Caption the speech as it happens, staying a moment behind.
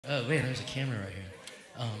Oh, wait, there's a camera right here.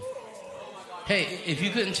 Hey, if you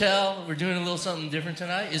couldn't tell, we're doing a little something different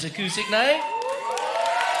tonight. It's Acoustic Night.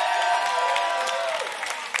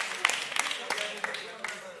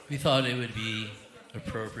 We thought it would be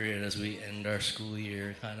appropriate as we end our school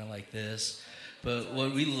year kind of like this. But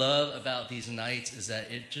what we love about these nights is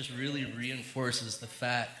that it just really reinforces the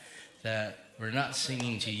fact that we're not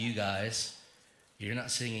singing to you guys. You're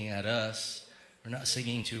not singing at us. We're not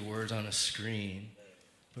singing to words on a screen.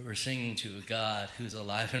 But we're singing to a God who's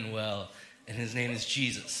alive and well, and his name is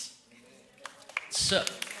Jesus. So,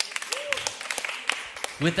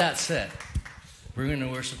 with that said, we're going to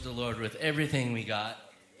worship the Lord with everything we got.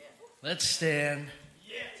 Let's stand.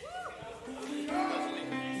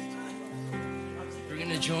 We're going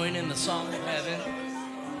to join in the song of heaven.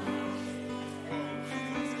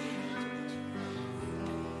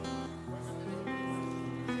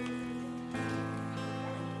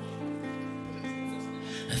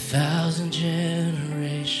 A thousand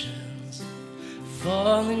generations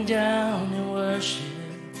falling down in worship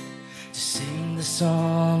to sing the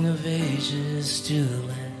song of ages to the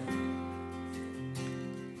Lamb.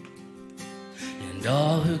 And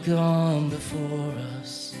all who gone before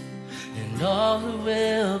us, and all who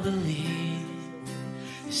will believe,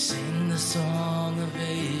 sing the song of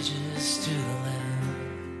ages to the Lamb.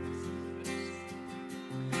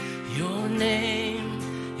 Your name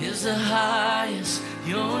is the highest,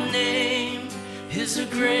 your name is the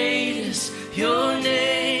greatest, your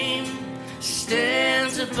name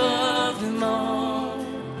stands above them all.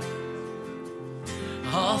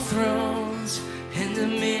 All thrones and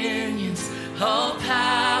dominions, all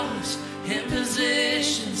powers and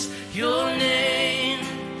positions, your name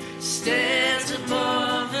stands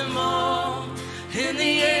above them all. And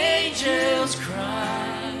the angels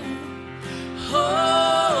cry,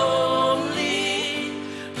 holy,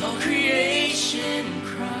 all creation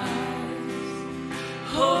cries,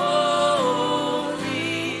 holy,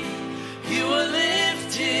 you are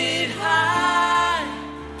lifted high,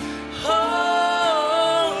 holy,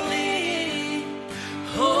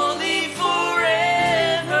 holy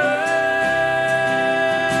forever.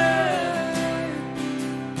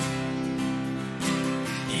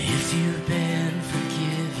 If you've been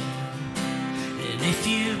forgiven, and if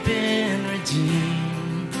you've been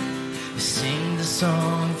redeemed, sing the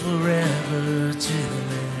song forever to the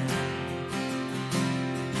Lamb.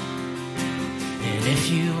 And if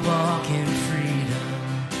you walk in freedom,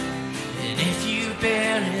 and if you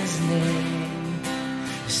bear his name,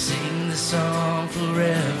 sing the song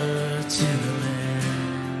forever to the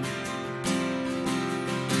Lamb.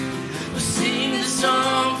 We'll sing the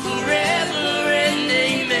song forever and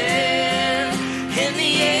amen. And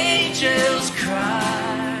the angels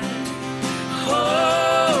cry,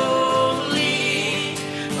 holy,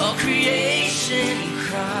 all creation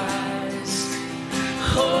cries,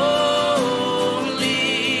 holy,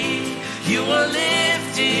 you are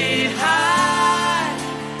lifted high,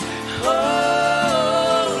 holy,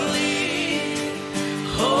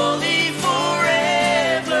 holy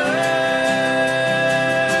forever.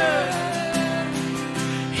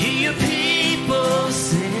 Hear your people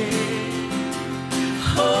sing,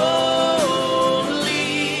 holy,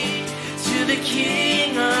 to the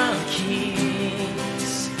King of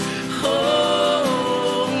Kings, holy,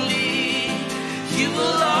 you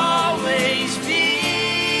will always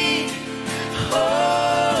be,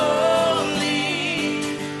 holy,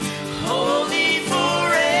 holy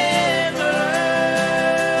forever.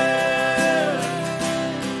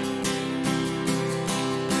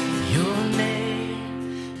 Your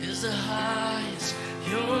name is the highest,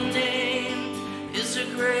 your name is the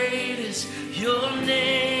greatest, your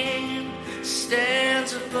name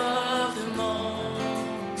stands above them all.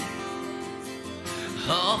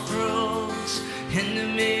 All thrones and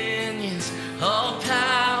dominions, all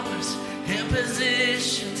powers and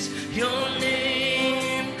positions, your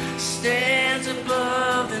name stands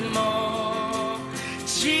above them all.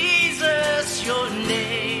 Jesus, your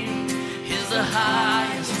name is the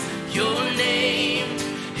highest, your name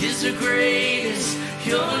is the greatest,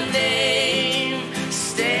 your name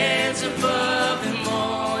stands above them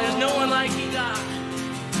all. There's no one like you, God.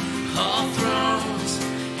 All thrones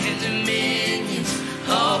and dominions,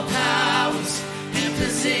 all powers and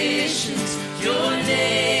positions, your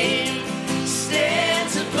name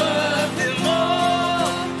stands above them all.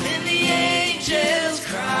 And the angels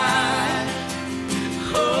cry,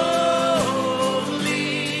 holy,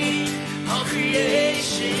 all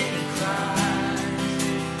creation cries,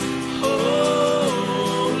 holy.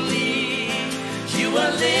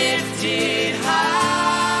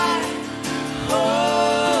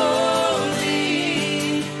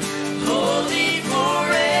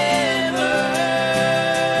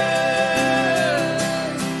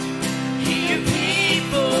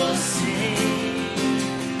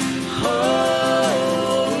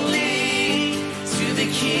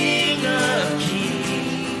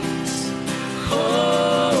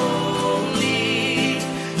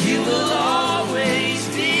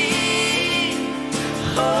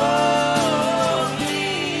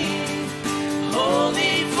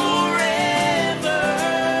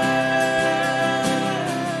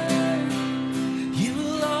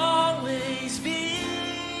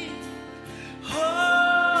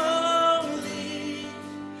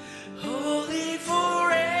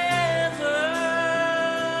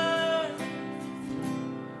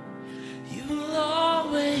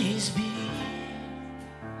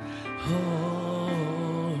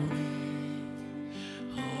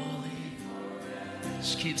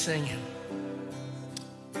 singing.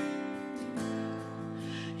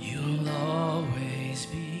 You'll always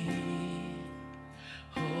be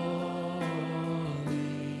holy,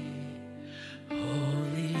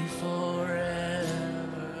 holy forever.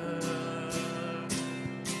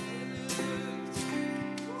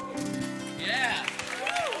 Yeah.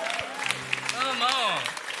 Come on.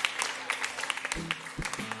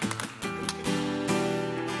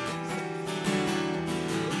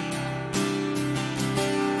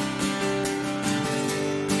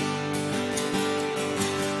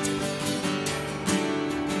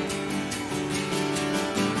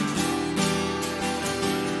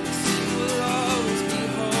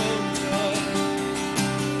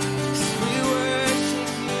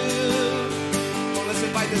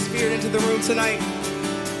 Into the room tonight.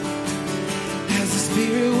 As the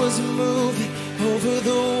Spirit was moving over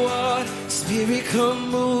the water, Spirit, come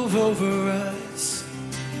move over us.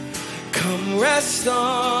 Come rest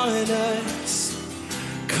on us.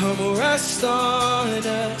 Come rest on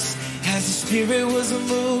us. As the Spirit was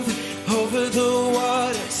moving over the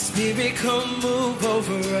water, Spirit, come move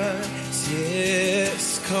over us.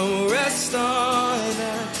 Yes, come rest on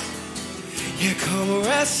us. Yeah, come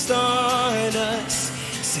rest on us.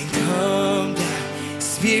 Sing, come down.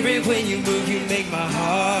 Spirit, when you move, you make my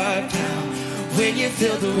heart pound. When you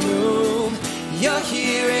fill the room, you're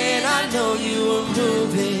here and I know you are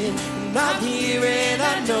moving. And I'm here and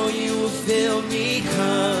I know you will feel me.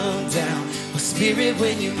 Come down. Oh, Spirit,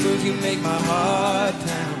 when you move, you make my heart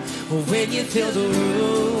pound. Oh, when you fill the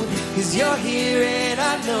room, 'cause you're here and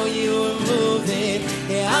I know you are moving.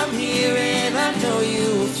 Yeah, I'm here and I know you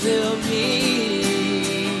will feel me.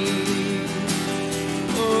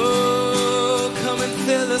 Oh, come and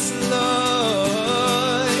fill us,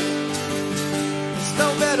 Lord. There's no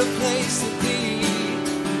better place to be.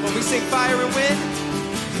 When we sing fire and wind,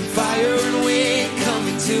 fire and wind, come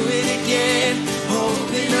and do it again.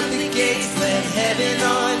 Open up the gates, let heaven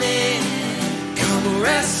on in. Come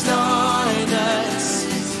rest on us.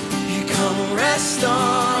 Come rest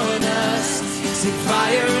on us. Sing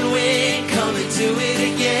fire and wind, come and do it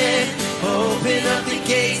again. Open up the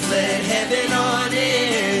gates, let heaven on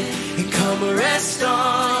in. And come rest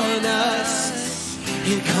on us.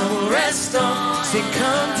 And come rest on. Say,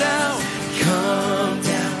 come down, come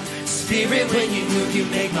down. Spirit, when you move, you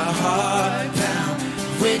make my heart pound.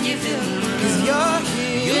 When you feel, 'cause you're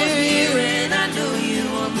here and I know you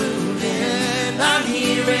are moving. And I'm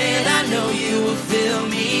here and I know you will feel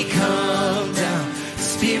me. Come down.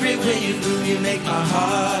 Spirit, when you move, you make my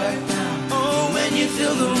heart pound. Oh, when you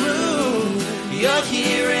fill the room, you're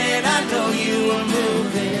here and I know you are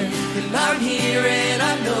moving. And I'm here and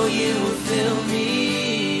I know you will feel me.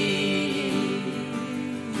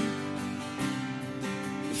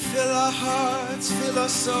 Fill our hearts, fill our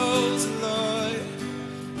souls, Lord.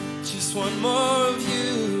 Just one more of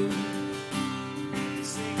you.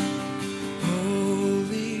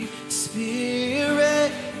 Holy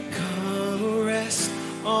Spirit, come rest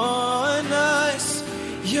on us.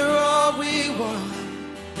 You're all we want.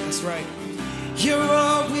 That's right. You're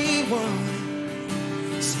all we want.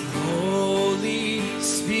 Sing, Holy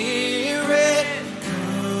Spirit,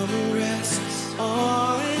 come rest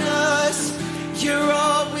on us. You're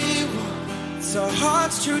all we want. It's our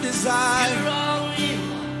heart's true desire. You're all we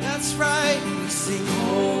want. That's right. Sing,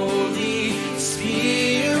 Holy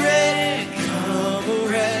Spirit, come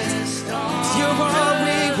rest on us. You're all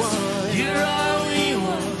we want. You're all we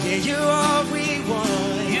want. Yeah, you're all we want.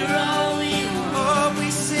 You're all we want. Oh, we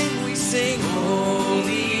sing,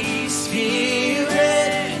 Holy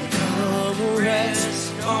Spirit, come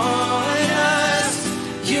rest on us.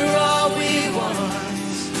 You're all we want.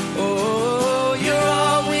 Oh, you're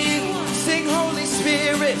all we want. Sing, Holy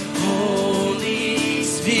Spirit, Holy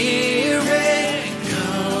Spirit,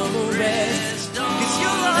 come rest on us. 'Cause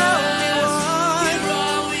you're all we want. You're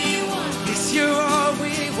all we want. Yes, you're all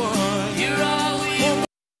we want. You're all we want.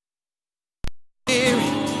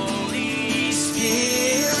 Holy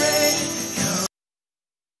Spirit, come.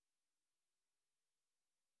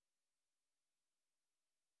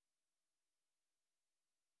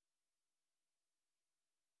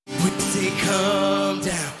 When they come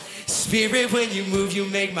down, Spirit, when you move, you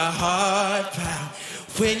make my heart pound.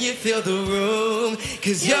 When you fill the room,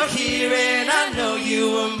 'cause you're here and I know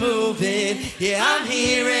you are moving. Yeah, I'm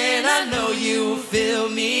here and I know you will feel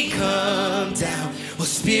me. Come down. Well,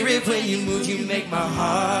 Spirit, when you move, you make my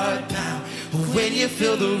heart pound. When you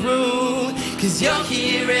fill the room, 'cause you're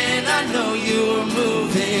here and I know you are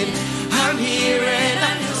moving. I'm here and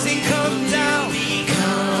I know. Sing, come down,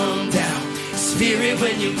 come down. Spirit,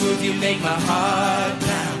 when you move, you make my heart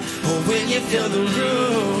pound. Oh, when you fill the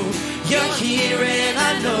room, You're here and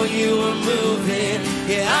I know you are moving.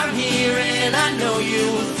 Yeah, I'm here and I know you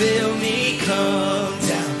will feel me come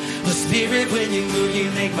down. Oh, Spirit, when you move,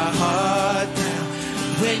 you make my heart pound.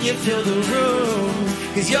 When you fill the room,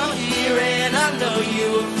 'cause you're here and I know you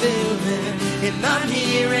will feel me. And I'm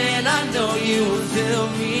here and I know you will feel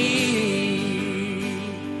me.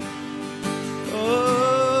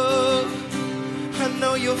 Oh, I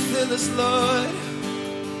know you'll fill us, Lord.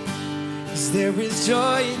 'Cause there is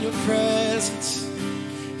joy in your presence,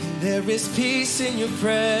 and there is peace in your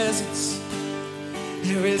presence.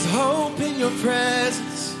 There is hope in your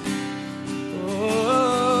presence.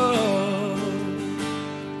 Oh,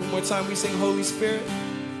 one more time we sing Holy Spirit.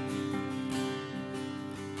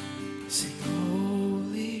 Sing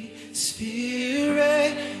Holy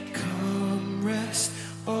Spirit, come rest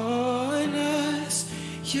on us.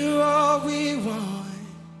 You're all we want.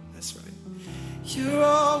 That's right. You're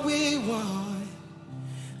all we want.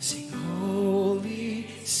 Sing Holy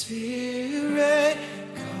Spirit,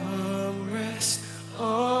 come rest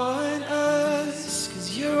on us. 'Cause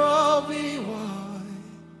you're all we want.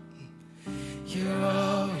 You're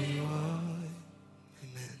all we want.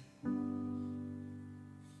 Amen.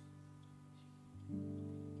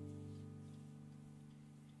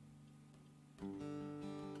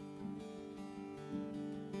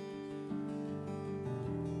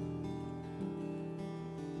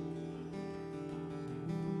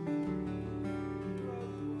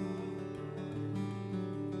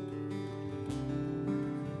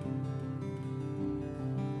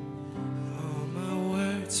 All my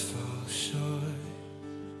words fall short.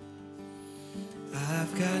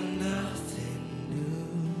 I've got nothing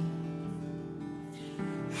new.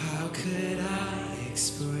 How could I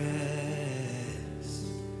express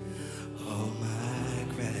all my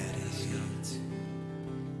gratitude?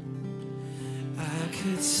 I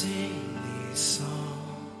could sing these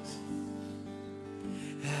songs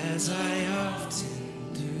as I often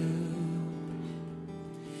do,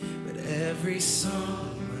 but every song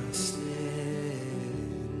must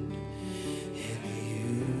end, and you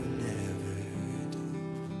never do.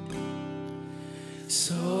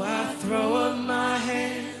 So I throw up my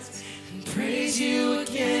hands and praise you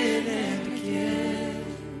again and again,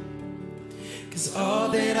 'cause all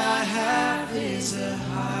that I have is a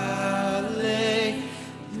hallelujah,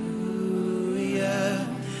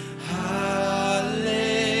 hallelujah.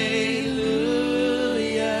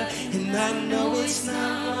 And I know it's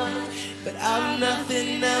not much, but I'm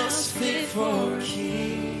nothing else fit for a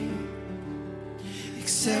king,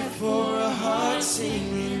 except for a heart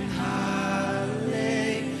singing hallelujah,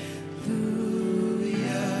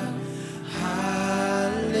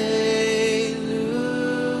 hallelujah.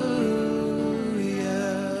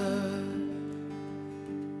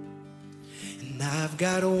 And I've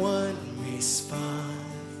got one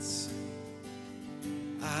response.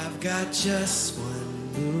 I've got just one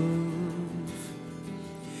move.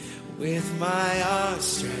 With my arms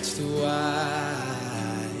stretched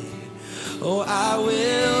wide, oh, I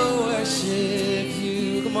will worship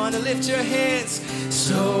you. Come on and lift your hands.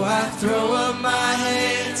 So I throw up my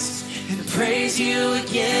hands and praise you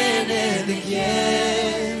again and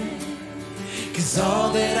again, 'cause all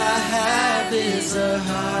that I have is a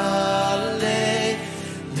hallelujah,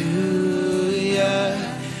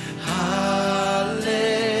 hallelujah.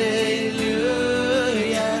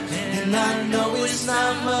 And I know it's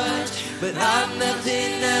not much, but I'm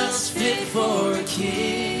nothing else fit for a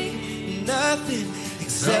king. Nothing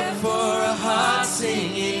except for a heart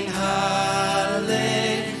singing hallelujah,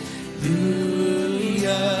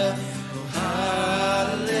 oh,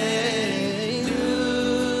 hallelujah.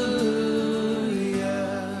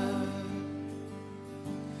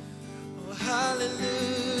 Oh,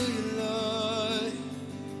 hallelujah, Lord.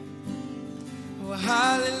 Oh,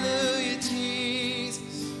 hallelujah,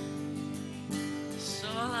 Jesus. So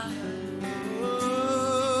alive.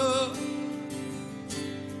 Oh.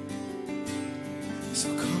 So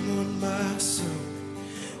come on, my soul,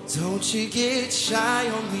 don't you get shy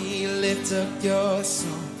on me. Lift up your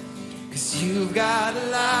song, 'cause you've got a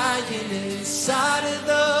lion inside of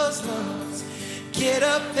those lungs. Get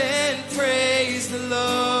up and praise the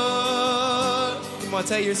Lord. Come on,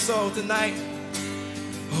 tell your soul tonight.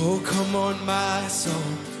 Oh, come on, my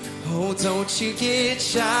soul, oh, don't you get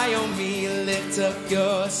shy on me. Lift up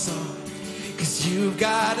your song, 'cause you've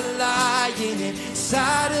got a lion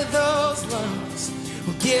inside of those lungs.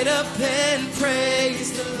 Well, get up and praise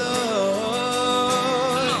the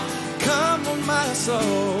Lord. Come on, my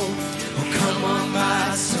soul. Oh, come on,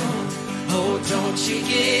 my soul. Oh, don't you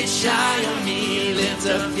get shy on me. Lift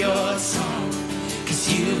up your song, 'cause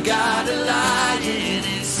you've got a lion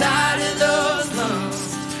inside of those lungs.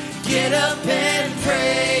 Get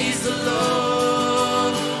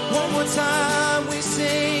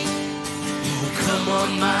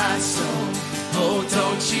my soul. Oh,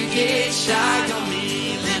 don't you get shy on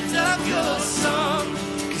me. Lift up your song,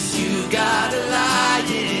 'cause you got a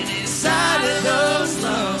lion inside of those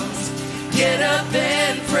lungs. Get up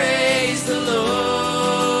and praise the Lord.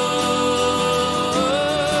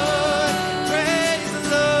 Praise the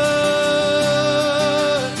Lord.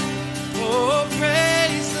 Oh,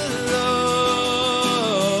 praise the Lord.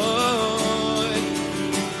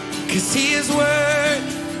 'Cause He is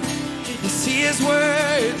worthy. Yes, He is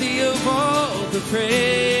worthy of all the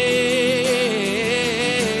praise.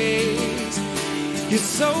 You're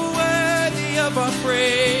so worthy of our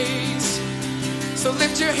praise. So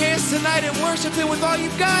lift your hands tonight and worship Him with all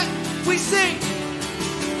you've got. We sing.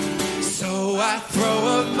 So I throw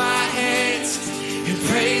up my hands and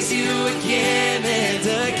praise you again and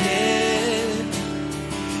again.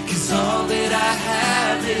 'Cause all that I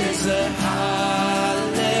have is a hallelujah.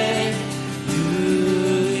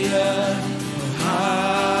 Oh,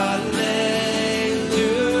 hallelujah.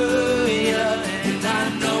 And I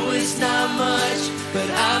know it's not much, but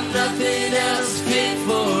I'm nothing else fit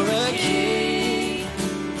for a king,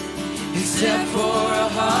 except for a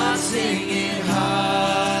heart singing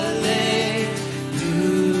hallelujah.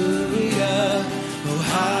 Oh,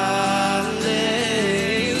 hallelujah.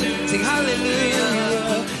 Sing hallelujah.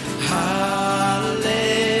 Hallelujah.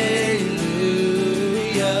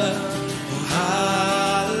 Oh,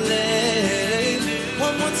 hallelujah.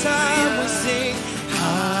 One more time we sing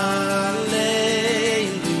hallelujah.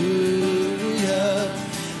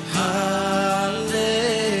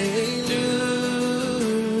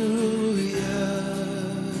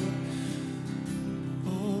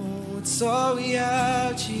 It's all we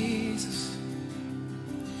have, Jesus.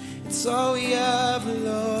 It's all we have,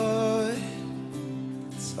 Lord.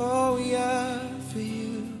 It's all we have for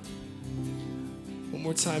you. One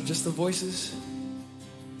more time, just the voices.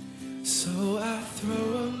 So I throw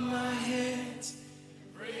up my hands,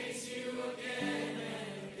 praise you again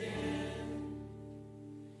and again.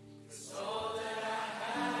 'Cause all that I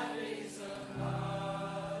have is a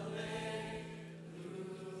hallelujah.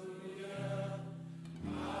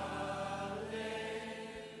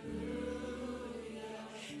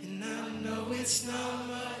 And I know it's not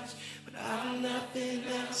much, but I'm nothing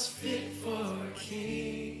else fit for a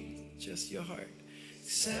king. Just your heart.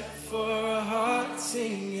 Except for a heart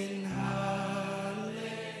singing hallelujah.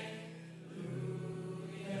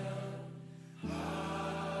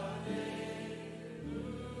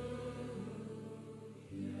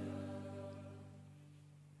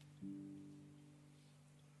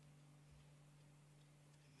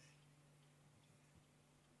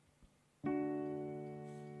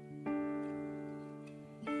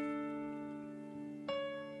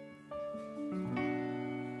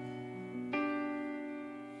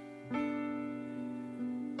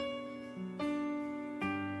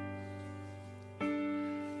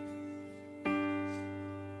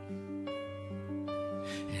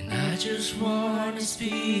 I just want to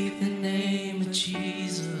speak the name of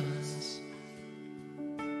Jesus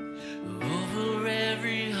over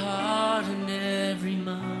every heart and every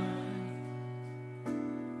mind.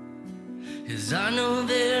 'Cause I know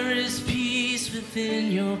there is peace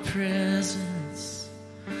within your presence.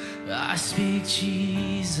 I speak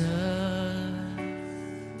Jesus.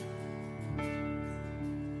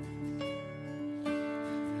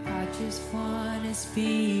 I just want to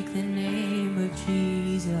speak the name of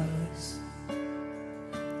Jesus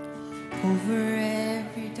over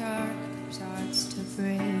every dark that starts to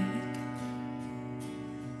break.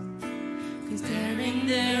 'Cause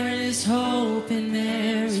there is hope and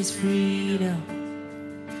there is freedom.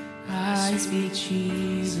 I speak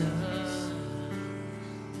Jesus.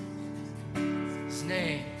 His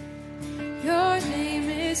name. Your name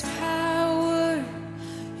is power.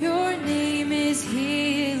 Your name is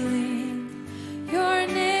healing. Your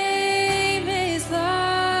name is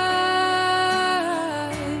life.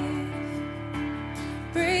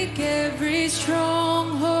 Break every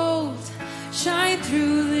stronghold. Shine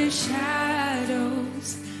through the shadows.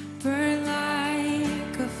 Burn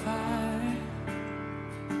like a fire.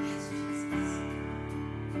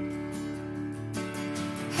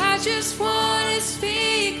 I just want to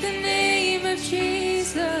speak the name of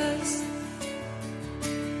Jesus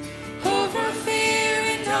over fear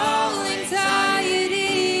and all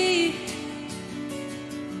anxiety.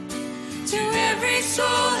 To every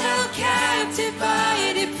soul held captive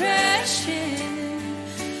by depression,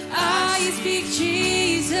 I speak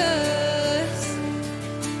Jesus.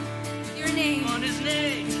 Your name. On his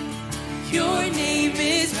name. Your name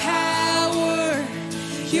is power.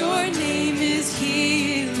 Your name is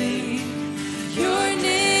healing. Your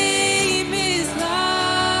name is life.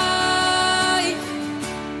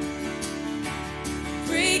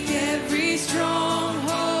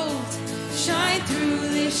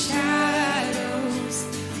 shadows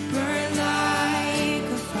burn like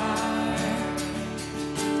a fire.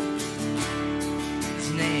 His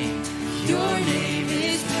name. Your name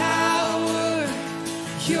is power.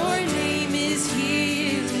 Your name is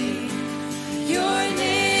healing. Your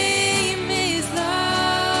name is life.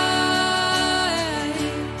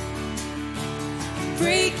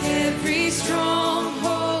 Break every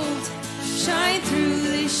stronghold. Shine through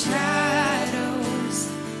the shadows.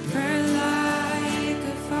 Burn like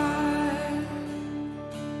a fire.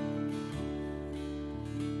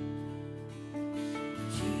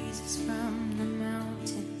 Jesus from the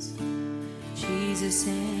mountains. Jesus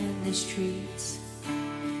in the streets.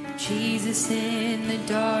 Jesus in the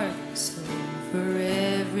darkness over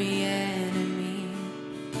every enemy.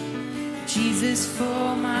 Jesus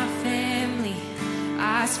for my family.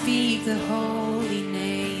 I speak the holy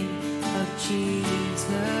name of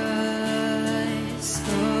Jesus.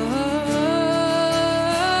 Oh,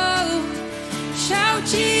 shout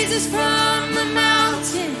Jesus from the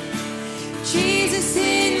mountain. Jesus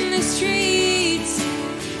in the streets.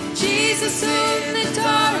 Jesus in the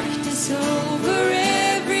darkness over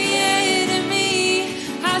every enemy.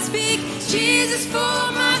 I speak Jesus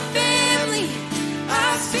for my family.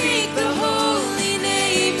 I speak the holy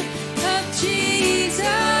name of Jesus.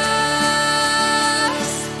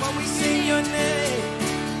 When we sing your name,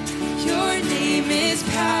 Your name is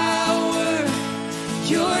power.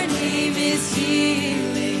 Your name is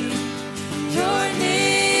healing. Your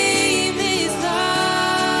name is life.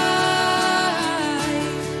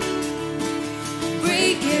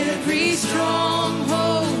 Break every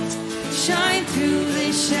stronghold. Shine through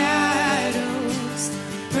the shadows.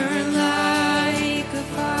 Burn like a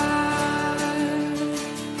fire.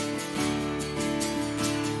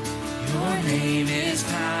 Your name is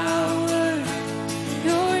power.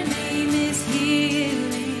 Your name is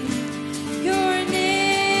healing. Your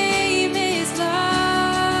name is life.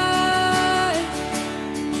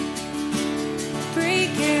 Break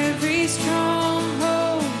every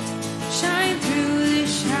stronghold. Shine through the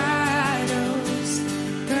shadows.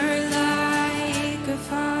 Burn like a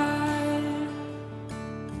fire.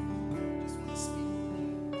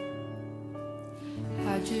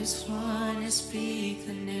 I just want to speak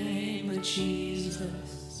the name of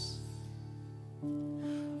Jesus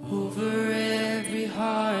over every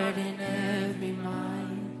heart and every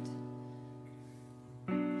mind.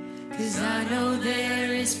 'Cause I know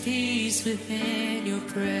there is peace within your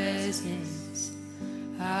presence.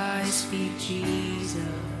 I speak Jesus.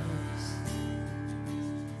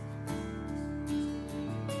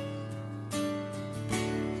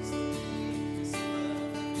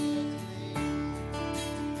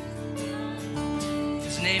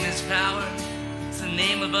 His name is power. It's the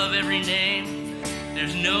name above every name.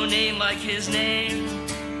 There's no name like his name.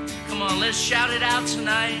 Come on, let's shout it out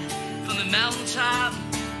tonight from the mountaintop.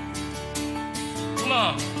 Come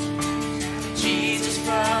on. Jesus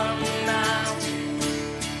from the mountain.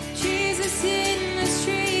 Jesus in the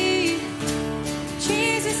street.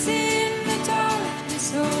 Jesus in the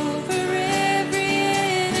darkness over every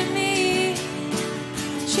enemy.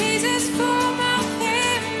 Jesus for my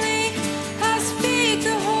family. I speak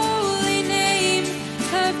the holy name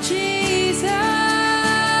of Jesus.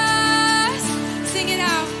 Sing it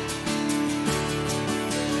out.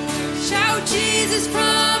 Shout Jesus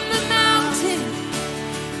from the mountain.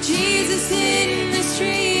 Jesus in the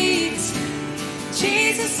streets.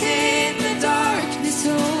 Jesus in the darkness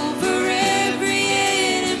over every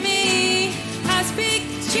enemy. I speak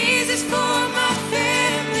Jesus for my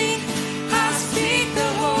family. I speak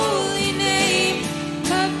the holy name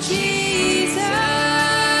of Jesus.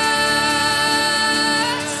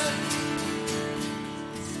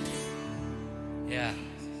 Yeah,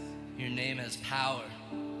 your name has power,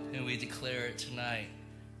 and we declare it tonight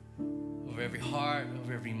over every heart,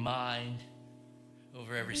 over every mind,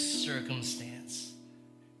 over every circumstance.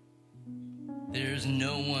 There is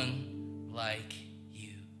no one like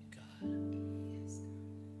you, God.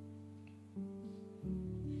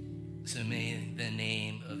 So may the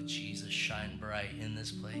name of Jesus shine bright in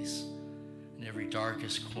this place, in every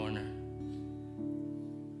darkest corner.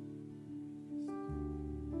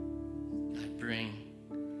 God, bring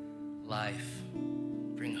life,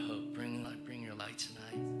 bring hope, bring your light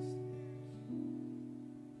tonight.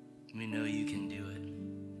 We know you can do it.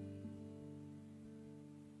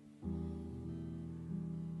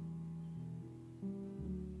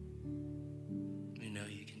 We know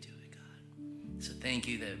you can do it, God. So thank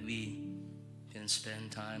you that we can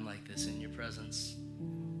spend time like this in your presence.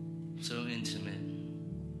 So intimate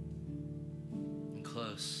and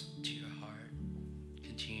close to your heart.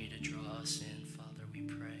 Continue to draw us in, Father, we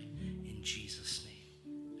pray in Jesus' name.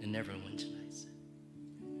 can never win tonight.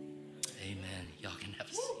 Amen. Y'all can have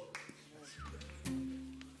a seat.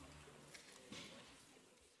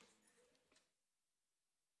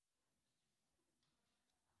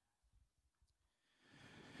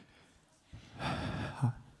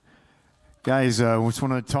 Guys, I just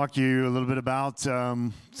want to talk to you a little bit about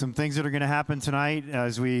some things that are going to happen tonight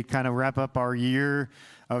as we kind of wrap up our year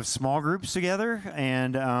of small groups together.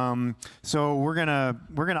 And so we're gonna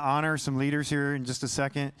honor some leaders here in just a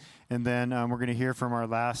second, and then we're going to hear from our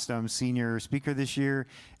last senior speaker this year.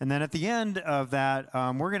 And then at the end of that,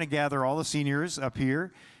 we're going to gather all the seniors up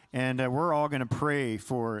here, and we're all going to pray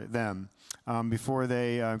for them. Before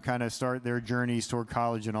they kind of start their journeys toward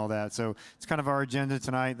college and all that. So it's kind of our agenda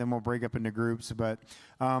tonight. Then we'll break up into groups. But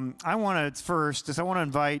I want to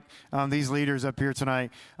invite these leaders up here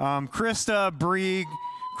tonight. Krista, Bree,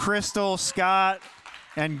 Crystal, Scott,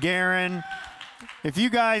 and Garen. If you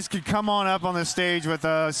guys could come on up on the stage with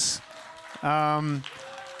us. I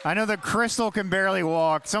know that Crystal can barely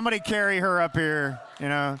walk. Somebody carry her up here, you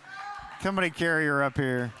know. Somebody carry her up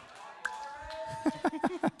here.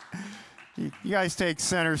 You guys take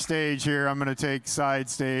center stage here. I'm going to take side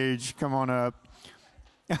stage. Come on up.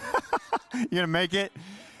 You going to make it?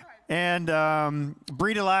 And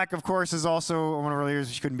Bree DeLac, of course, is also one of our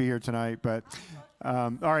leaders. She couldn't be here tonight. But, all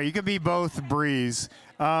right, you can be both Brees.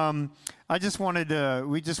 We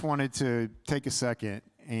just wanted to take a second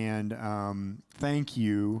and thank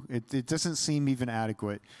you. It doesn't seem even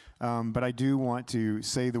adequate. But I do want to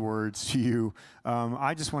say the words to you.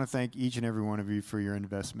 I just want to thank each and every one of you for your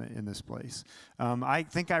investment in this place. I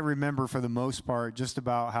think I remember for the most part just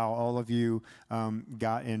about how all of you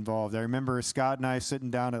got involved. I remember Scott and I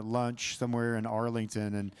sitting down at lunch somewhere in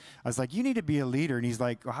Arlington, and I was like, you need to be a leader. And he's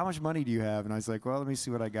like, well, how much money do you have? And I was like, well, let me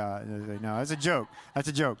see what I got. And I was like, no, that's a joke. That's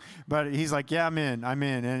a joke. But he's like, yeah, I'm in.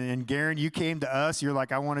 And Garen, you came to us. You're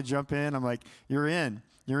like, I want to jump in. I'm like, you're in.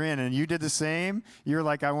 You're in, and you did the same. You're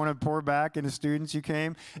like, I want to pour back into students. You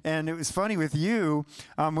came, and it was funny with you.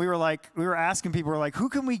 We were asking people, we're like, who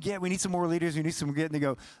can we get? We need some more leaders. We need some get. And they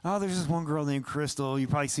go, oh, there's this one girl named Crystal.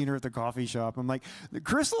 You've probably seen her at the coffee shop. I'm like,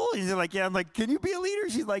 Crystal? And they're like, yeah. I'm like, can you be a leader?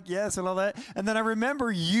 She's like, yes, and all that. And then I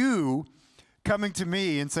remember you coming to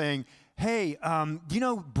me and saying, hey, you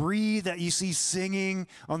know Bree that you see singing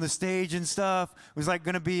on the stage and stuff was like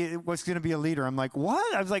going to be a leader. I'm like,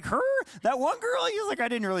 what? I was like, her? That one girl? He was like, I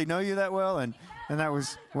didn't really know you that well. And that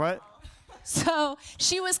was, what? So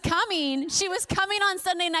she was coming on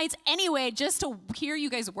Sunday nights anyway, just to hear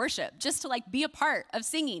you guys worship, just to like be a part of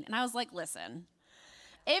singing. And I was like, listen,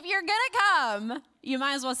 if you're going to come, you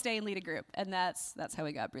might as well stay and lead a group. And that's how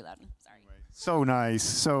we got Bree Loudon. Sorry. So nice,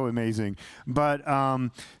 so amazing. But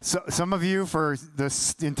so, some of you for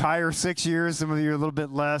this entire 6 years, some of you a little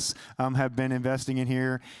bit less, have been investing in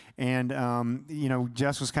here. And, you know,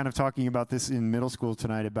 Jess was kind of talking about this in middle school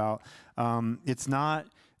tonight about it's not,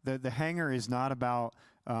 the Hangar is not about,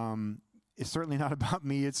 it's certainly not about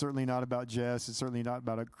me. It's certainly not about Jess. It's certainly not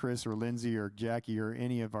about Chris or Lindsay or Jackie or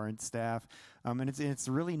any of our staff. And it's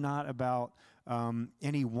really not about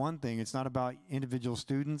any one thing. It's not about individual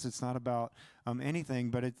students. It's not about anything,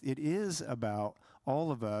 but it is about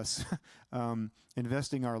all of us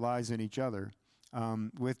investing our lives in each other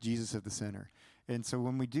with Jesus at the center. And so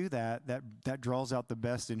when we do that, that draws out the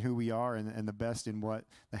best in who we are and the best in what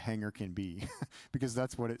the Hangar can be, because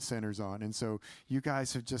that's what it centers on. And so you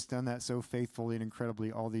guys have just done that so faithfully and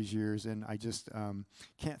incredibly all these years, and I just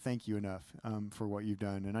can't thank you enough for what you've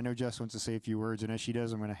done. And I know Jess wants to say a few words, and as she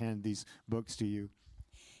does, I'm going to hand these books to you.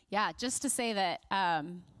 Yeah, just to say that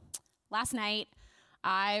last night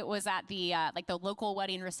I was at the local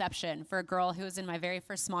wedding reception for a girl who was in my very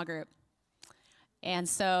first small group. And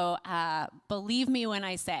so believe me when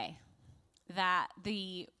I say that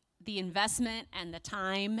the investment and the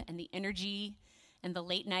time and the energy and the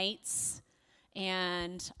late nights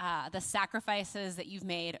and the sacrifices that you've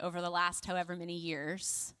made over the last however many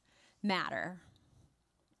years matter.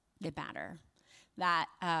 They matter. That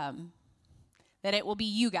it will be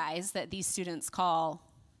you guys that these students call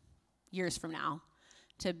years from now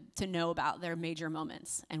to know about their major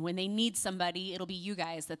moments. And when they need somebody, it'll be you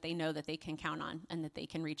guys that they know that they can count on and that they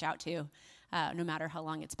can reach out to, no matter how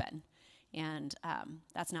long it's been. And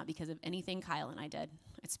that's not because of anything Kyle and I did.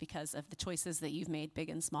 It's because of the choices that you've made,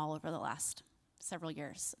 big and small, over the last several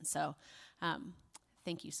years. And so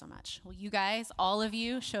thank you so much. Will you guys, all of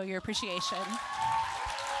you, show your appreciation?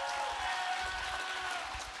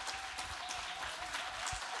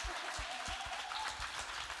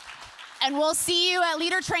 And we'll see you at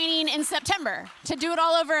leader training in September to do it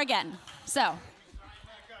all over again. So.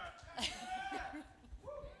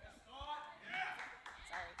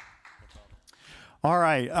 All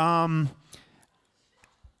right. I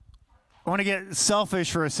want to get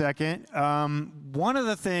selfish for a second. One of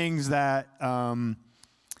the things that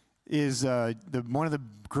is one of the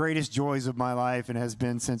greatest joys of my life, and has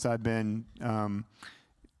been since I've been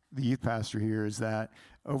the youth pastor here, is that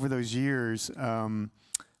over those years,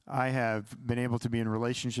 I have been able to be in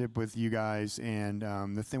relationship with you guys, and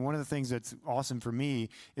one of the things that's awesome for me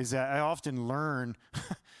is that I often learn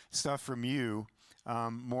stuff from you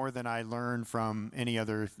more than I learn from any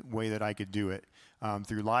other way that I could do it,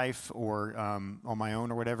 through life or on my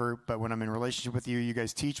own or whatever. But when I'm in relationship with you, you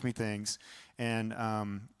guys teach me things, and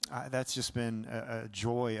that's just been a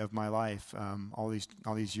joy of my life all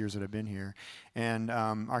these years that I've been here. And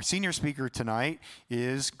our senior speaker tonight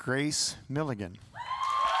is Grace Milligan.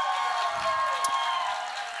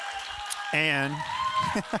 And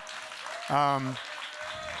I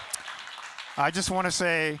just want to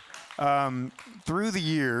say, through the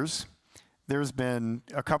years, there's been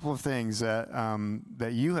a couple of things that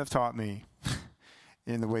that you have taught me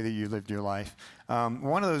in the way that you lived your life.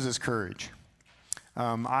 One of those is courage.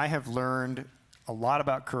 I have learned a lot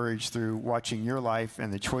about courage through watching your life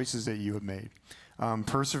and the choices that you have made.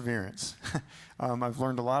 Perseverance. I've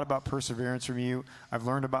learned a lot about perseverance from you. I've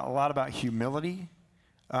learned a lot about humility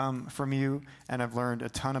from you, and I've learned a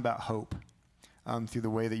ton about hope through the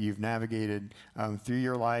way that you've navigated through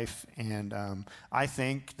your life. And I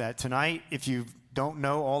think that tonight, if you don't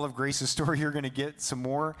know all of Grace's story, you're going to get some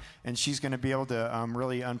more, and she's going to be able to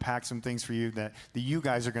really unpack some things for you that you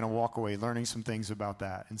guys are going to walk away learning some things about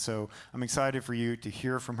that. And so I'm excited for you to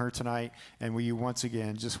hear from her tonight, and will you once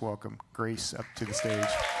again just welcome Grace up to the stage.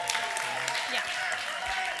 Yeah.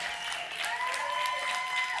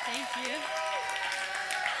 Thank you.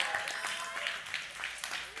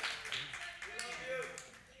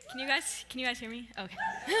 Can you guys hear me? Okay.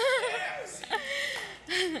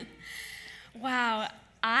 Wow,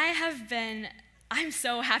 I'm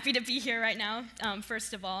so happy to be here right now,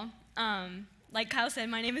 first of all. Like Kyle said,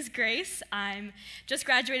 my name is Grace. I'm just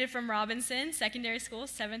graduated from Robinson Secondary School,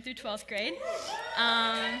 7th through 12th grade.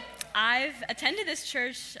 I've attended this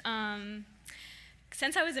church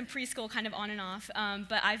since I was in preschool, kind of on and off,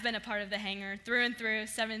 but I've been a part of the Hangar through and through,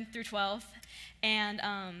 7th through 12th,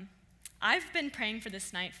 and I've been praying for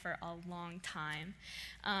this night for a long time,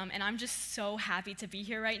 and I'm just so happy to be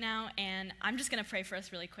here right now, and I'm just going to pray for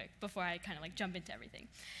us really quick before I kind of like jump into everything.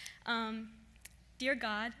 Dear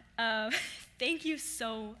God, thank you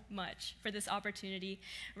so much for this opportunity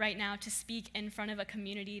right now to speak in front of a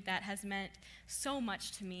community that has meant so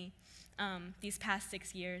much to me these past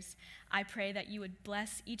 6 years. I pray that you would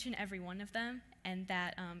bless each and every one of them, and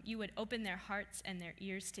that you would open their hearts and their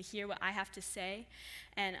ears to hear what I have to say,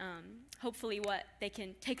 and hopefully what they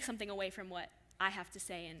can take something away from what I have to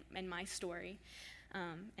say in my story.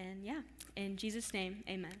 And yeah, in Jesus' name,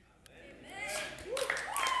 amen.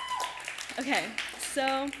 Okay,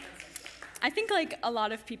 so I think like a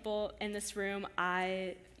lot of people in this room,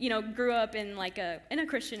 I grew up in in a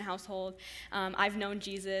Christian household. I've known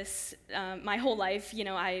Jesus my whole life.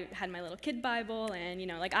 I had my little kid Bible,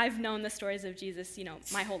 and I've known the stories of Jesus,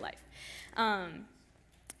 my whole life.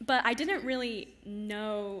 But I didn't really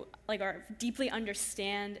know or deeply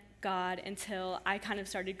understand God until I kind of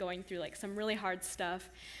started going through some really hard stuff,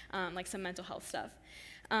 some mental health stuff.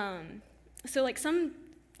 So some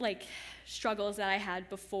struggles that I had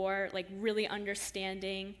before, really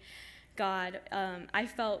understanding God, I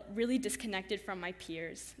felt really disconnected from my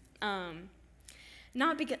peers.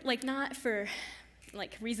 Not for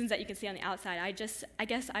reasons that you can see on the outside. I guess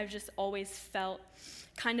I've just always felt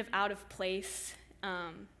kind of out of place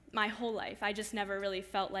my whole life. I just never really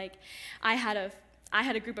felt like I had a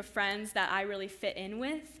group of friends that I really fit in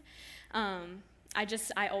with.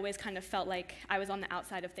 I always kind of felt like I was on the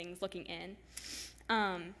outside of things looking in.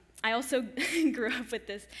 I also grew up with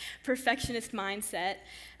this perfectionist mindset.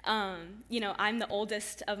 I'm the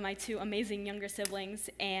oldest of my two amazing younger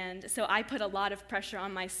siblings, and so I put a lot of pressure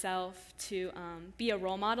on myself to be a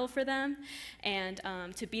role model for them, and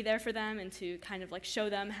to be there for them, and to kind of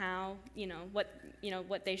show them how, what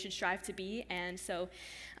they should strive to be. And so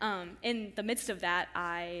in the midst of that,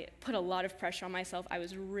 I put a lot of pressure on myself. I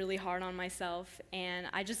was really hard on myself, and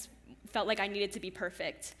I just felt like I needed to be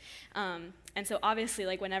perfect. And so obviously,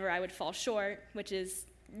 whenever I would fall short, which is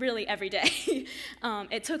really every day,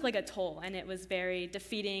 it took a toll, and it was very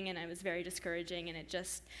defeating, and it was very discouraging, and it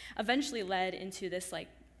just eventually led into this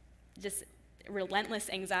just relentless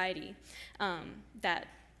anxiety that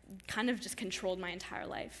kind of just controlled my entire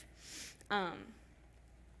life. And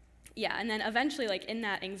then eventually, in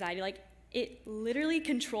that anxiety, it literally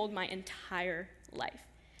controlled my entire life.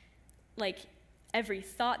 every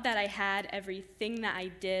thought that I had, everything that I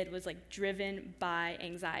did was like driven by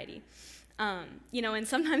anxiety. And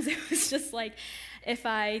sometimes it was just like, if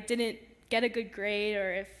I didn't get a good grade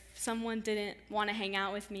or if someone didn't want to hang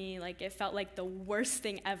out with me, like it felt like the worst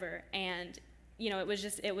thing ever. And,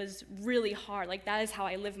 it was really hard. Like that is how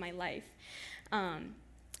I live my life. And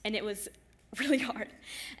it was really hard.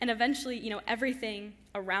 And eventually, everything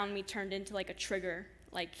around me turned into like a trigger.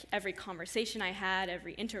 Like every conversation I had,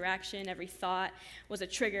 every interaction, every thought was a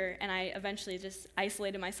trigger, and I eventually just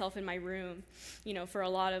isolated myself in my room, for a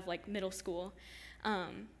lot of like middle school,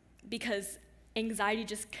 because anxiety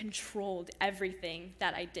just controlled everything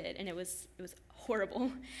that I did, and it was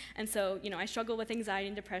horrible. And so, I struggled with anxiety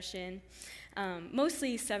and depression,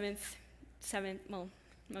 mostly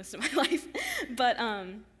most of my life, but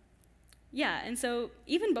yeah, and so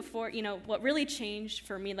even before, what really changed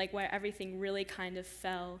for me, like where everything really kind of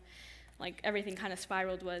fell, like everything kind of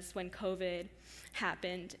spiraled, was when COVID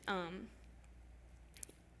happened.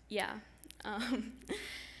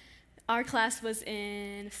 Our class was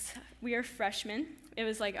we are freshmen. It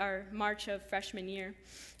was like our March of freshman year.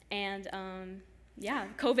 And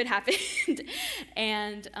COVID happened.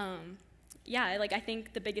 And I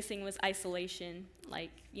think the biggest thing was isolation,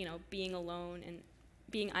 like, being alone and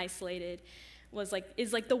being isolated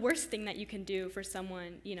is the worst thing that you can do for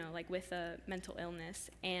someone, like with a mental illness.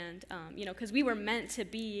 And, because we were meant to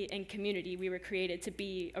be in community, we were created to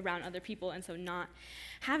be around other people, and so not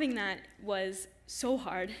having that was so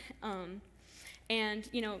hard. And,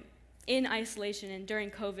 in isolation and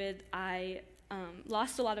during COVID, I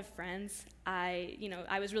lost a lot of friends. I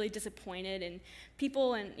was really disappointed in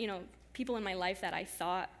people, and, people in my life that I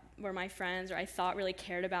thought were my friends or I thought really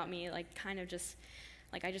cared about me,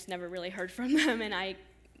 I just never really heard from them, and I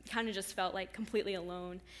kind of just felt like completely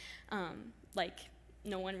alone, like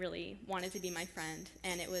no one really wanted to be my friend,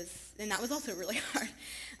 and that was also really hard.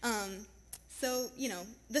 So,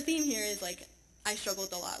 the theme here is like I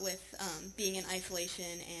struggled a lot with being in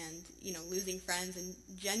isolation and, losing friends and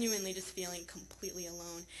genuinely just feeling completely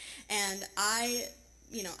alone. And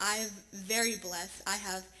I'm very blessed. I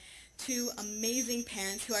have two amazing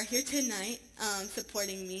parents who are here tonight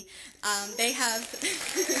supporting me. They have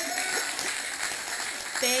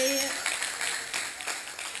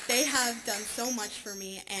they have done so much for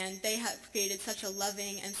me, and they have created such a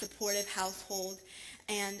loving and supportive household.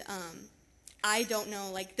 And I don't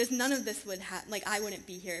know, none of this would I wouldn't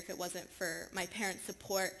be here if it wasn't for my parents'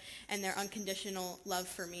 support and their unconditional love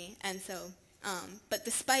for me. And so, but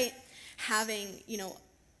despite having,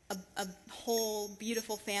 a whole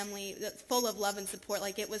beautiful family that's full of love and support,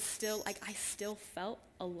 it was still, I still felt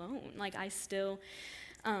alone. I still,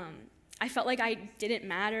 I felt like I didn't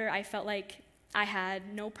matter. I felt like I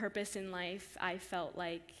had no purpose in life. I felt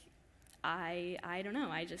like I don't know,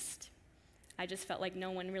 I just felt like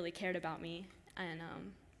no one really cared about me. And,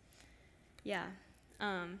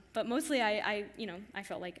 but mostly I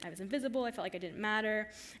felt like I was invisible. I felt like I didn't matter.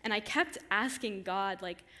 And I kept asking God,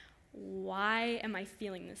 why am I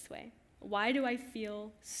feeling this way? Why do I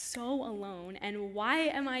feel so alone? And why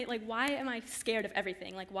am I scared of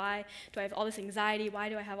everything? Why do I have all this anxiety? Why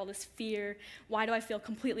do I have all this fear? Why do I feel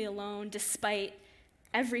completely alone despite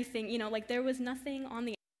everything? There was nothing on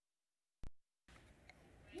the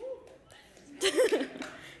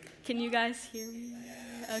Can you guys hear me?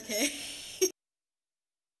 Okay.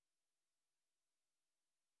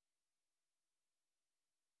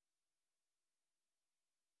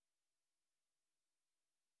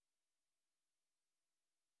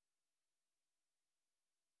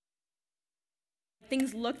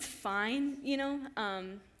 Things looked fine,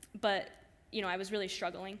 but, I was really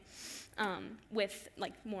struggling with,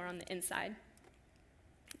 more on the inside.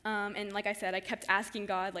 And like I said, I kept asking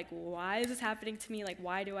God, why is this happening to me?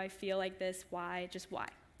 Why do I feel like this? Why? Just why?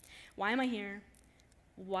 Why am I here?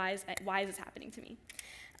 Why is this happening to me?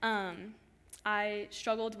 I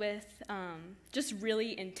struggled with just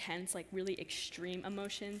really intense, really extreme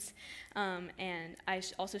emotions, and I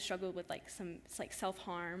also struggled with some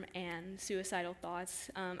self-harm and suicidal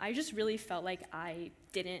thoughts. I just really felt like I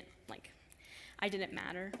didn't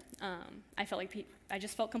matter. I felt like I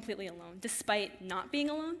just felt completely alone. Despite not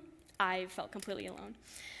being alone, I felt completely alone.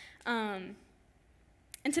 And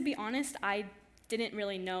to be honest, I didn't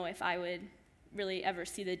really know if I would really ever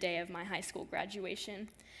see the day of my high school graduation.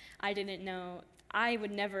 I didn't know. I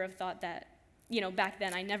would never have thought that, back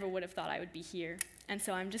then I never would have thought I would be here. And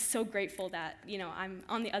so I'm just so grateful that, I'm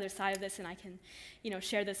on the other side of this and I can,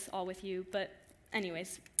 share this all with you. But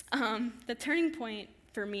anyways, the turning point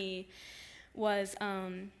for me was,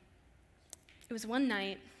 it was one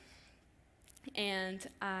night, and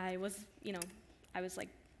I was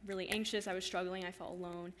really anxious, I was struggling, I felt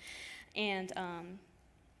alone. And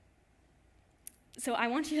so I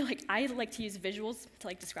want you to, I like to use visuals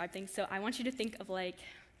to describe things. So I want you to think of like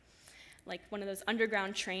one of those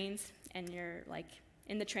underground trains, and you're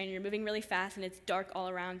in the train, and you're moving really fast, and it's dark all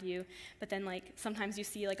around you. But then sometimes you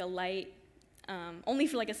see a light, only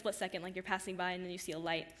for a split second, you're passing by, and then you see a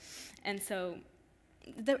light. And so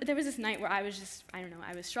there was this night where I was just, I don't know,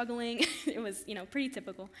 I was struggling. It was, pretty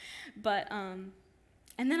typical. But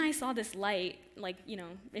and then I saw this light,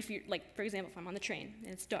 if you for example, if I'm on the train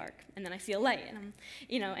and it's dark, and then I see a light, and I'm,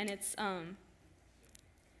 and it's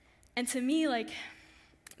and to me,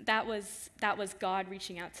 that was God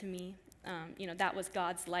reaching out to me. That was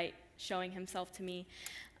God's light showing himself to me.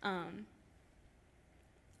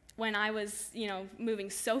 When I was, moving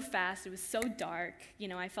so fast, it was so dark,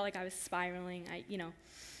 I felt like I was spiraling.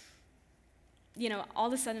 All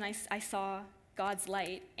of a sudden I saw God's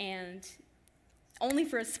light, and only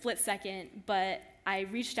for a split second, but I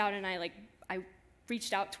reached out, and I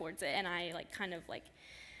reached out towards it, and I kind of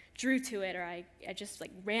drew to it, or I just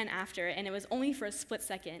ran after it, and it was only for a split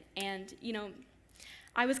second. And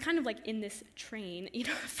I was kind of in this train,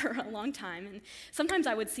 for a long time, and sometimes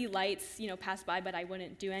I would see lights, pass by, but I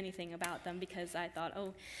wouldn't do anything about them because I thought,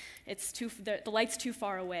 oh, it's the light's too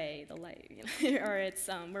far away, the light, or it's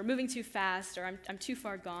we're moving too fast, or I'm too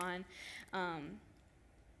far gone.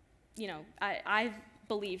 I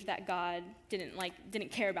believed that God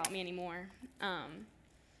didn't care about me anymore.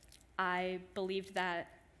 I believed that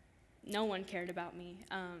no one cared about me,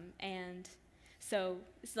 and so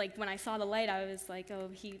it's when I saw the light, I was like, oh,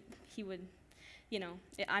 he would,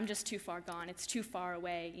 I'm just too far gone. It's too far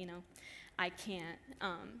away, I can't.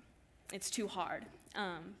 It's too hard.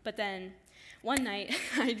 But then one night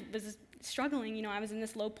I was struggling, I was in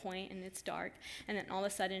this low point, and it's dark, and then all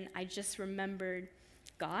of a sudden I just remembered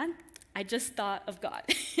God. I just thought of God.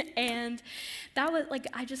 And that was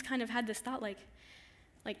I just kind of had this thought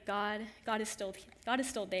God is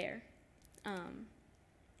still there.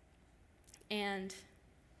 And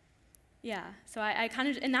yeah, so I kind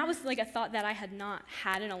of, and that was a thought that I had not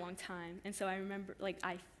had in a long time. And so I remember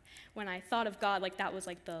when I thought of God, that was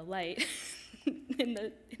the light in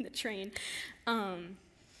the train.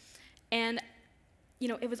 And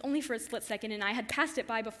it was only for a split second, and I had passed it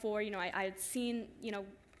by before. I had seen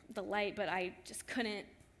the light, but I just couldn't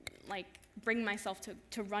bring myself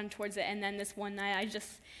to run towards it. And then this one night, I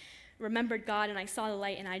just remembered God, and I saw the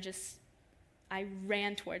light, and I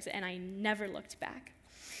ran towards it, and I never looked back.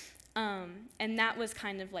 And that was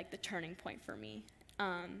kind of the turning point for me.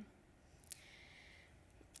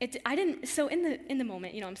 So in the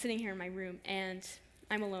moment, I'm sitting here in my room, and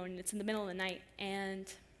I'm alone, and it's in the middle of the night,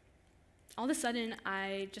 and all of a sudden,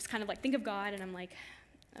 I just kind of think of God, and I'm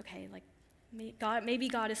okay, maybe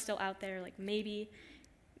God is still out there, maybe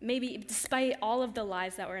despite all of the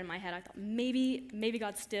lies that were in my head, I thought maybe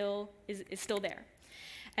God still is still there.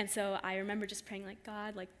 And so I remember just praying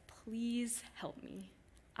God, please help me.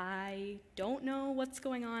 I don't know what's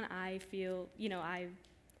going on. I feel,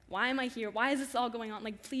 why am I here? Why is this all going on?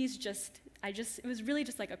 Please it was really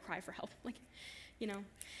just a cry for help,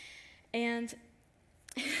 And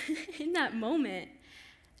in that moment,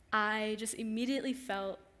 I just immediately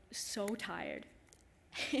felt so tired.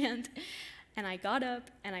 And I got up,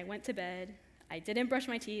 and I went to bed. I didn't brush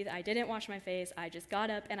my teeth, I didn't wash my face, I just got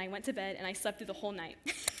up and I went to bed, and I slept through the whole night.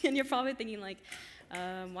 And you're probably thinking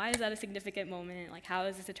why is that a significant moment? How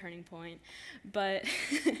is this a turning point? But,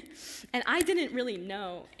 and I didn't really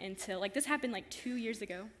know until, this happened 2 years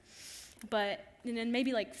ago, and then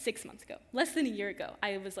maybe 6 months ago, less than a year ago,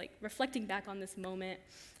 I was reflecting back on this moment,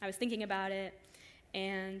 I was thinking about it,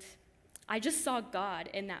 and I just saw God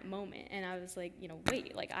in that moment, and I was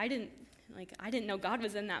wait, I didn't know God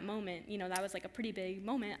was in that moment. That was a pretty big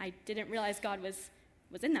moment. I didn't realize God was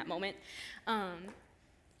in that moment.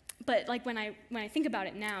 But when I think about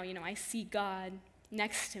it now, I see God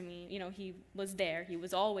next to me. He was there. He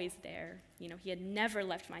was always there. He had never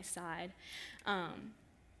left my side.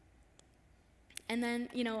 And then,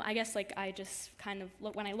 I guess I just kind of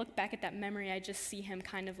when I look back at that memory, I just see him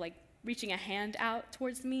kind of reaching a hand out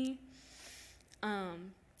towards me.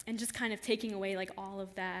 And just kind of taking away all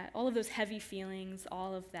of those heavy feelings,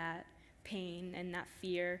 all of that pain and that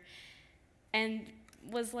fear, and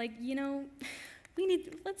was let's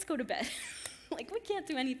go to bed. We can't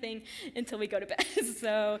do anything until we go to bed.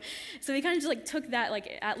 So he kind of just took that,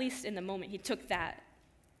 at least in the moment, he took that,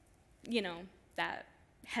 that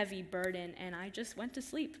heavy burden, and I just went to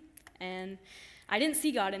sleep. And I didn't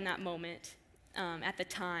see God in that moment at the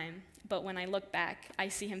time, but when I look back, I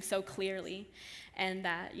see him so clearly, and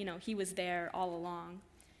that, he was there all along.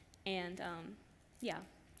 And, yeah,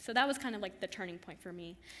 So that was kind of like the turning point for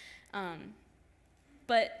me.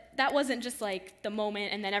 But that wasn't just like the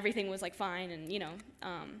moment and then everything was like fine and,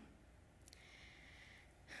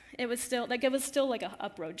 it was still like a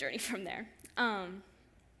up-road journey from there.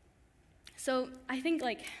 So I think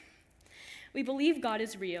like we believe God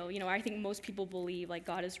is real. I think most people believe like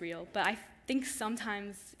God is real, but I think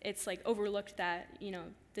sometimes it's like overlooked that,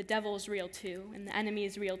 the devil is real too and the enemy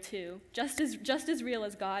is real too, just as real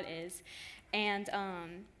as God is. And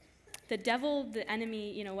the devil, the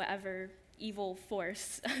enemy, whatever evil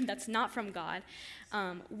force that's not from God,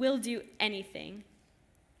 will do anything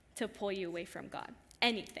to pull you away from God.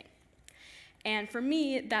 Anything. And for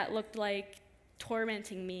me, that looked like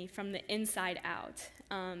tormenting me from the inside out,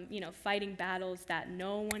 fighting battles that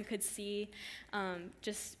no one could see,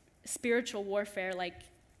 just spiritual warfare, like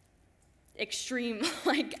extreme,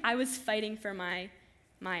 like I was fighting for my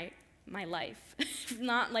life,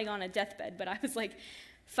 not like on a deathbed, but I was like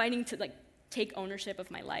fighting to like take ownership of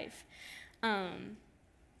my life.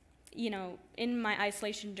 In my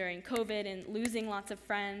isolation during COVID and losing lots of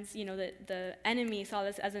friends, the enemy saw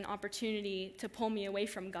this as an opportunity to pull me away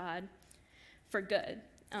from God for good.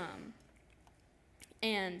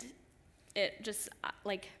 And it just,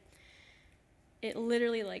 it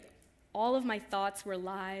literally, all of my thoughts were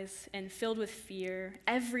lies and filled with fear.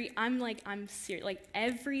 I'm serious. Like,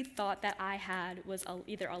 every thought that I had was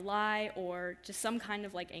either a lie or just some kind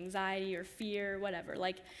of, anxiety or fear, whatever.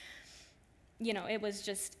 It was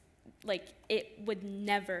just, it would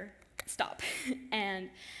never stop. And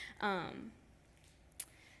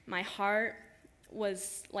my heart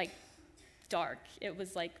was, dark. It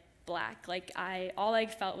was, black. All I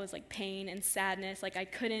felt was, pain and sadness. I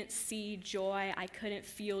couldn't see joy. I couldn't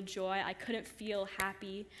feel joy. I couldn't feel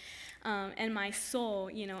happy. And my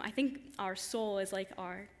soul, I think our soul is,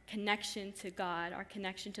 our connection to God, our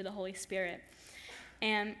connection to the Holy Spirit.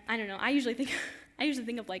 And I don't know, I usually think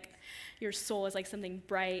of your soul as something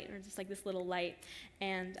bright or just this little light.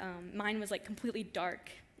 And mine was completely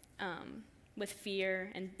dark with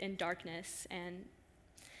fear and darkness. And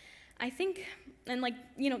I think, and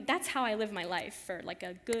that's how I lived my life for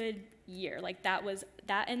a good year. That was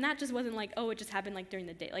that, and that just wasn't it just happened during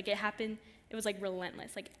the day. It happened, it was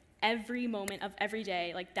relentless. Every moment of every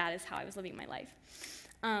day, that is how I was living my life.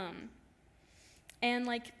 And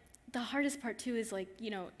the hardest part too is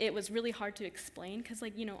it was really hard to explain because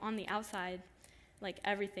on the outside,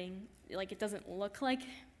 everything, it doesn't look like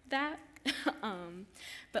that.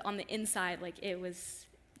 But on the inside,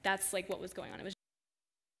 that's what was going on. It was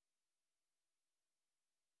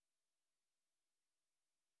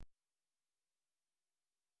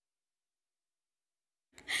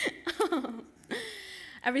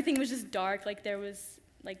everything was just dark. There was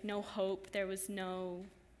no hope. There was no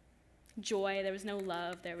joy. There was no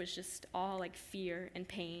love. There was just all fear and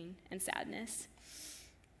pain and sadness.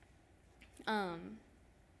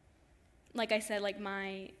 Like I said,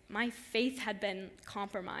 my faith had been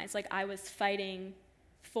compromised. I was fighting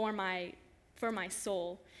for my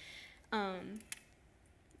soul. I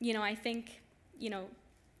think, the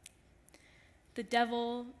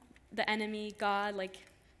devil, the enemy, God,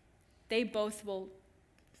 they both will,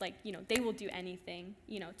 they will do anything,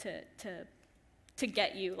 to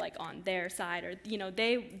get you on their side, or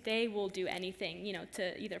they will do anything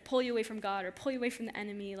to either pull you away from God or pull you away from the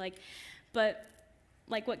enemy. But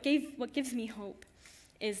what gives me hope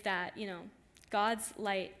is that God's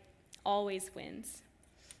light always wins.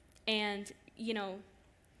 And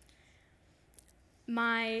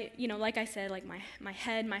my like I said, my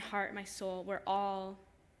head, my heart, my soul were all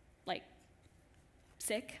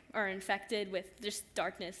sick or infected with just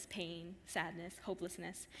darkness, pain, sadness,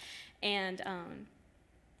 hopelessness. And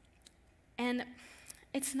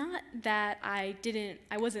it's not that I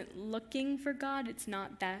wasn't looking for God. It's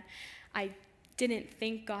not that I didn't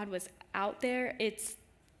think God was out there. It's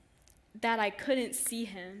that I couldn't see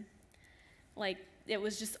him. It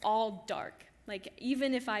was just all dark.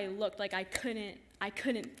 Even if I looked, I couldn't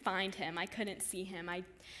find him. I couldn't see him.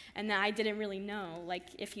 And I didn't really know,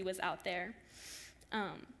 if he was out there.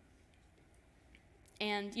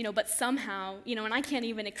 And, but somehow, and I can't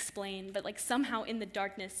even explain, but somehow in the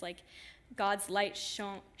darkness, God's light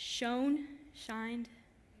shined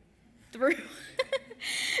through.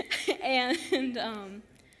 And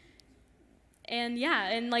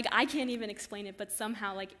yeah, and I can't even explain it, but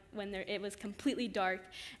somehow when it was completely dark,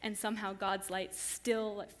 and somehow God's light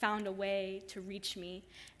still found a way to reach me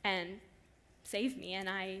and save me, and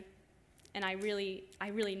I really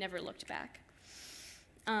never looked back.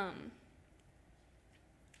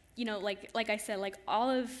 Like I said, all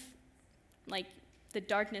of the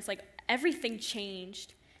darkness, everything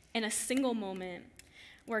changed in a single moment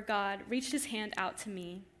where God reached his hand out to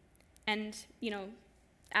me. And,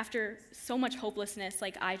 after so much hopelessness,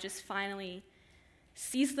 like I just finally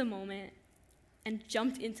seized the moment and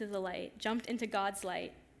jumped into the light, jumped into God's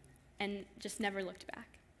light, and just never looked back.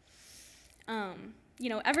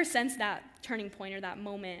 Ever since that turning point or that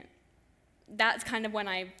moment, that's kind of when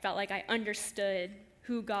I felt like I understood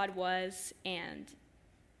who God was and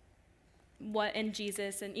what in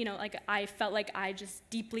Jesus, and I felt like I just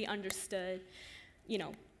deeply understood,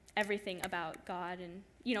 everything about God and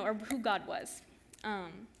or who God was.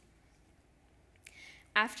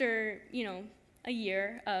 After a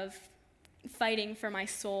year of fighting for my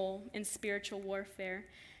soul in spiritual warfare,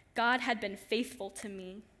 God had been faithful to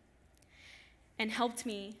me and helped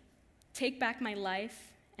me take back my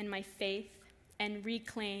life and my faith and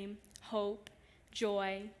reclaim hope,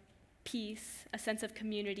 joy, peace, a sense of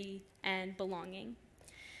community, and belonging.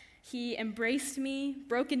 He embraced me,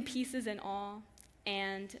 broken pieces and all,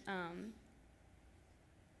 and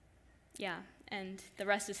and the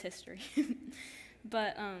rest is history.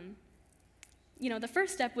 But, the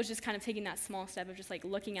first step was just kind of taking that small step of just like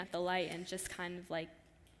looking at the light and just kind of like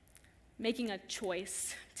making a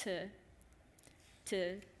choice to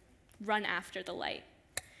run after the light.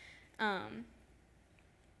 I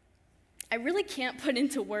really can't put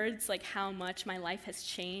into words like how much my life has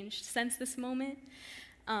changed since this moment.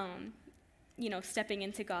 Stepping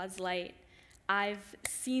into God's light, I've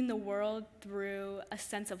seen the world through a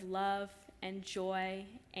sense of love and joy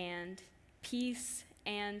and peace,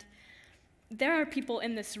 and there are people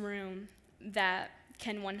in this room that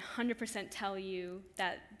can 100% tell you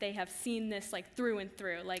that they have seen this like through and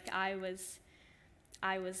through. Like I was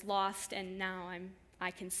lost, and now I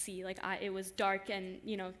can see. Like it was dark, and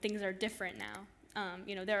things are different now.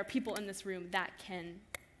 There are people in this room that can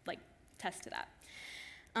like attest to that.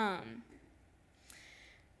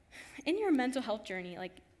 In your mental health journey,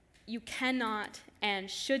 like you cannot and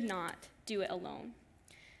should not do it alone.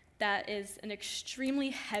 That is an extremely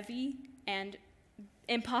heavy and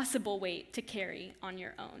impossible weight to carry on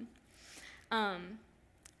your own.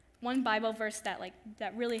 One Bible verse that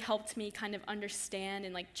really helped me kind of understand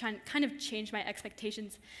and kind of change my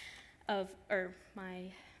expectations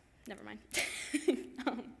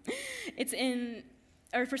it's in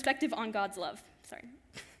our perspective on God's love. Sorry.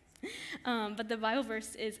 But the Bible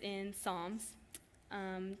verse is in Psalms,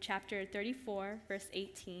 chapter 34, verse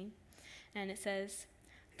 18, and it says,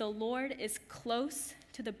 "The Lord is close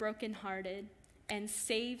to the brokenhearted and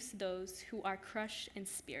saves those who are crushed in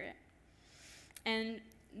spirit." And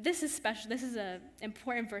this is special. This is an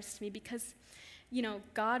important verse to me because,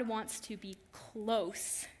 God wants to be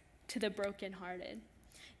close to the brokenhearted.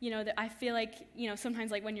 I feel like,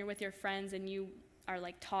 sometimes like when you're with your friends and you are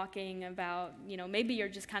like talking about, maybe you're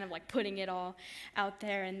just kind of like putting it all out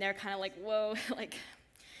there, and they're kind of like, whoa, like,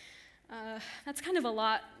 that's kind of a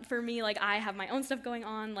lot for me. Like, I have my own stuff going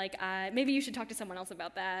on. Like, maybe you should talk to someone else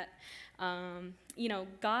about that.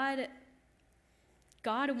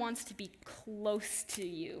 God wants to be close to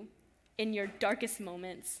you in your darkest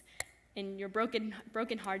moments, in your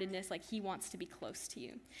brokenheartedness. Like, he wants to be close to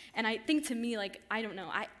you. And I think to me, like, I don't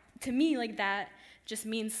know, to me, like, that just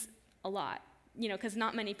means a lot, because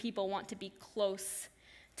not many people want to be close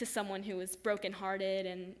to someone who is brokenhearted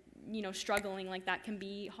and, struggling. Like, that can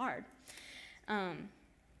be hard.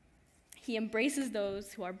 He embraces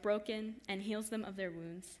those who are broken and heals them of their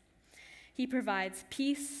wounds. He provides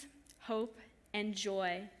peace, hope, and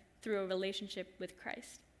joy through a relationship with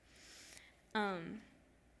Christ.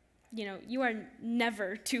 You are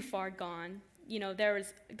never too far gone.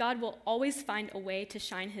 God will always find a way to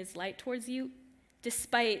shine his light towards you,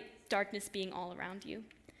 despite darkness being all around you.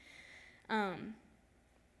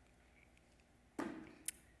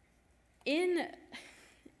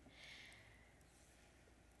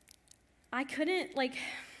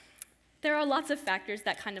 There are lots of factors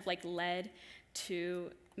that kind of like led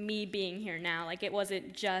to me being here now. Like, it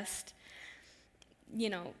wasn't just,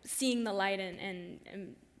 seeing the light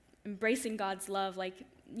and embracing God's love. Like,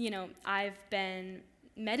 I've been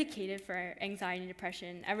medicated for anxiety and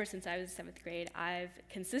depression ever since I was in 7th grade. I've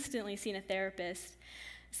consistently seen a therapist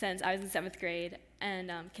since I was in 7th grade,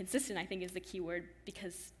 and consistent, I think, is the key word,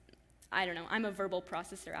 because I don't know, I'm a verbal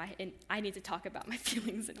processor. I need to talk about my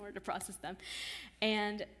feelings in order to process them.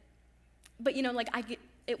 But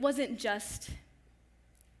it wasn't just,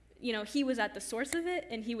 he was at the source of it,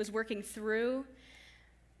 and he was working through,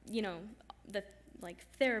 the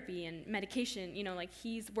therapy and medication,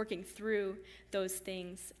 he's working through those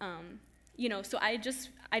things. So I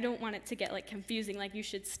don't want it to get confusing. You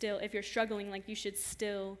should still, if you're struggling, you should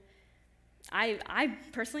still, I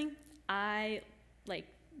personally,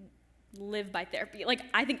 live by therapy. Like,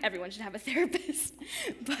 I think everyone should have a therapist.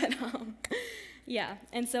 But yeah,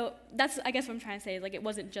 and so that's, I guess what I'm trying to say, like, it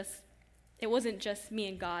wasn't just me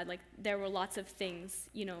and God. Like, there were lots of things,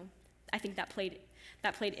 you know, I think that played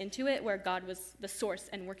into it, where God was the source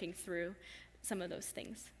and working through some of those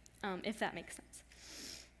things, if that makes sense.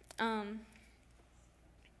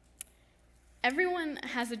 Everyone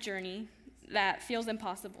has a journey that feels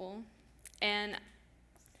impossible, and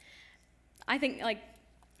I think, like,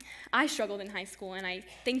 I struggled in high school, and I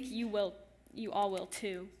think you all will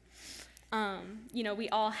too. You know, we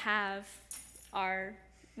all have our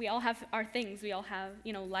things. We all have,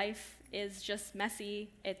 you know, life is just messy.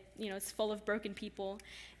 It's full of broken people,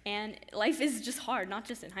 and life is just hard, not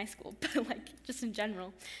just in high school, but like just in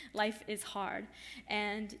general. Life is hard,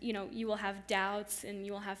 and, you know, you will have doubts, and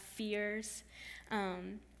you will have fears,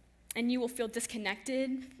 and you will feel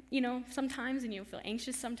disconnected, you know, sometimes, and you'll feel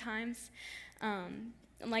anxious sometimes.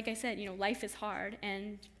 And like I said, you know, life is hard,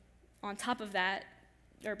 and on top of that,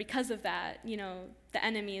 or because of that, you know, the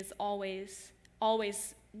enemy is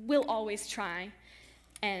will always try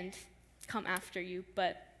and come after you.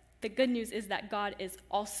 But the good news is that God is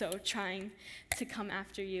also trying to come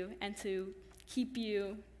after you and to keep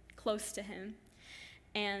you close to him.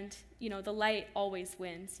 And, you know, the light always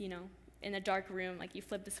wins, you know. In a dark room, like, you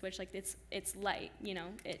flip the switch, like, it's light, you know.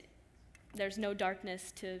 There's no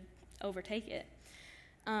darkness to overtake it.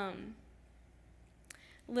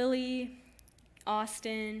 Lily,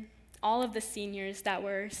 Austin, all of the seniors that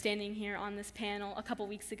were standing here on this panel a couple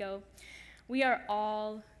weeks ago, we are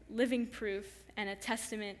all living proof and a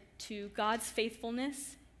testament to God's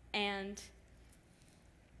faithfulness and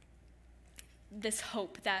this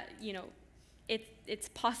hope that, you know, it's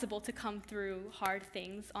possible to come through hard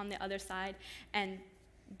things on the other side and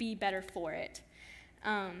be better for it.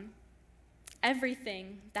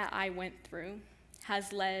 Everything that I went through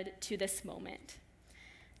has led to this moment.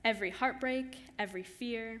 Every heartbreak, every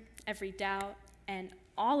fear, every doubt, and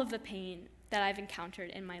all of the pain that I've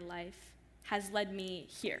encountered in my life has led me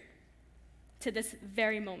here, to this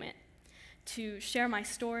very moment, to share my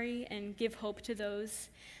story and give hope to those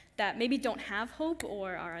that maybe don't have hope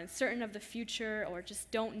or are uncertain of the future or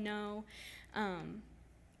just don't know.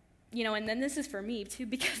 You know, and then this is for me too,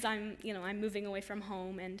 because I'm moving away from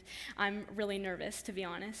home, and I'm really nervous, to be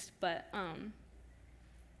honest. But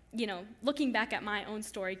you know, looking back at my own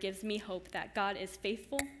story gives me hope that God is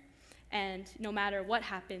faithful, and no matter what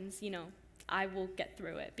happens, you know, I will get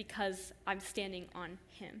through it because I'm standing on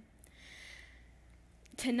him.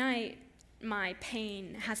 Tonight, my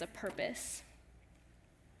pain has a purpose,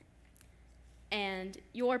 and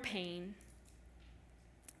your pain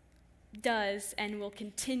does and will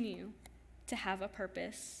continue to have a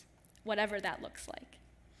purpose, whatever that looks like.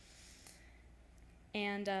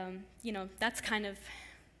 And you know, that's kind of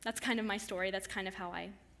my story. That's kind of how I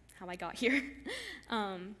got here.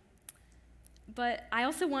 But I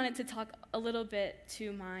also wanted to talk a little bit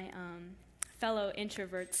to my fellow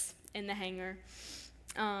introverts in the hangar,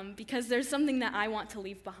 because there's something that I want to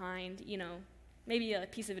leave behind, you know, maybe a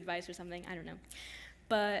piece of advice or something, I don't know.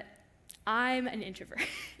 But I'm an introvert.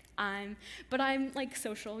 But I'm like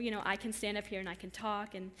social, you know, I can stand up here and I can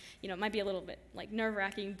talk, and, you know, it might be a little bit like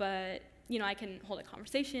nerve-wracking, but, you know, I can hold a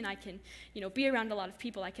conversation, I can, you know, be around a lot of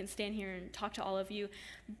people, I can stand here and talk to all of you,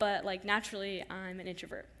 but like naturally I'm an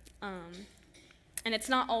introvert. And it's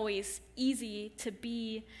not always easy to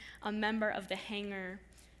be a member of the hangar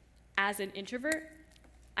as an introvert.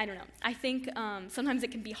 I don't know. I think sometimes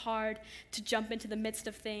it can be hard to jump into the midst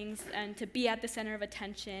of things and to be at the center of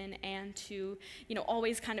attention and to, you know,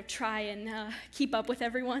 always kind of try and keep up with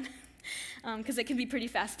everyone, because it can be pretty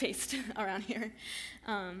fast-paced around here.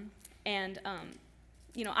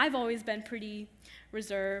 You know, I've always been pretty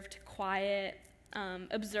reserved, quiet,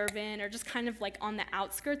 observant, or just kind of like on the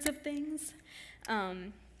outskirts of things.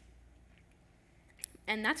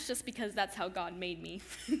 And that's just because that's how God made me,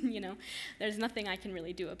 you know. There's nothing I can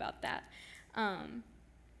really do about that. I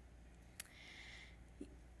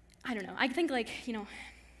don't know. I think, like, you know,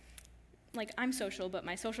 like, I'm social, but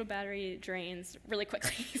my social battery drains really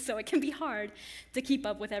quickly, so it can be hard to keep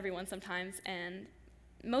up with everyone sometimes, and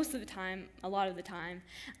most of the time, a lot of the time,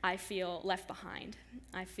 I feel left behind.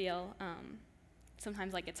 I feel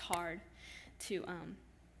sometimes like it's hard to,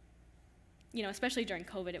 you know, especially during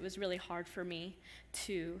COVID, it was really hard for me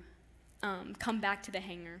to come back to the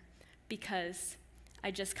hangar because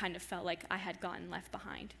I just kind of felt like I had gotten left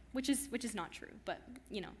behind, which is not true, but,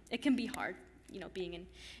 you know, it can be hard, you know, being an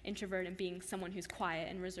introvert and being someone who's quiet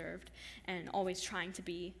and reserved and always trying to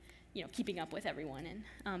be, you know, keeping up with everyone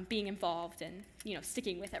and being involved and, you know,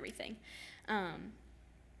 sticking with everything.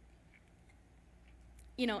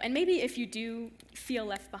 and maybe if you do feel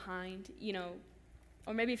left behind,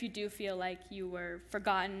 or maybe if you do feel like you were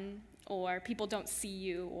forgotten, or people don't see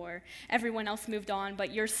you, or everyone else moved on,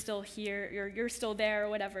 but you're still here, or you're still there, or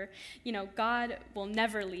whatever, God will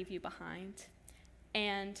never leave you behind.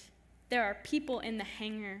 And there are people in the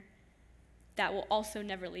hangar that will also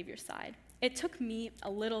never leave your side. It took me a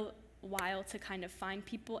little while to kind of find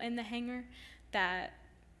people in the hangar that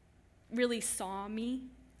really saw me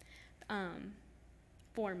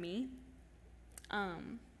for me.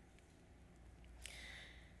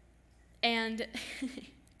 And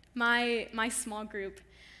my small group,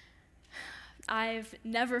 I've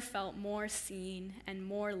never felt more seen and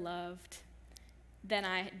more loved than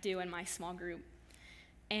I do in my small group.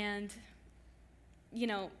 And,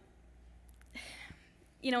 and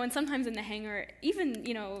sometimes in the hangar, even,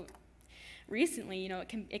 recently,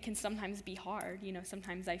 it can sometimes be hard.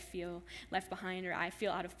 Sometimes I feel left behind, or I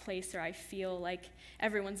feel out of place, or I feel like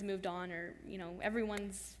everyone's moved on, or,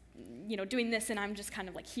 everyone's, doing this, and I'm just kind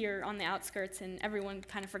of like here on the outskirts, and everyone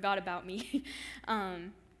kind of forgot about me.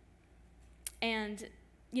 And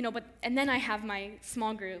then I have my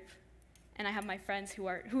small group, and I have my friends who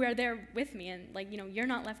are there with me, and you're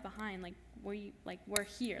not left behind. We're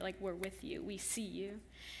here, we're with you, we see you.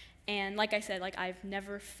 And like I said, I've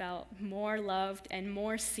never felt more loved and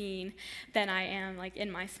more seen than I am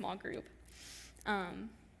in my small group. And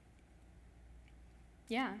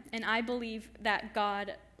I believe that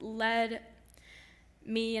God led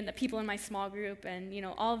me and the people in my small group, and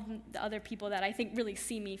all of the other people that I think really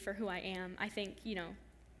see me for who I am. I think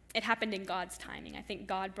it happened in God's timing. I think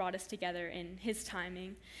God brought us together in His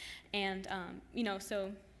timing, and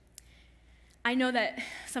so I know that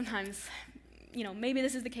sometimes, maybe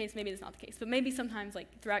this is the case, maybe it's not the case, but maybe sometimes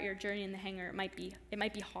throughout your journey in the hangar, it might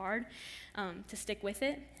be hard to stick with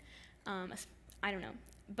it. I don't know,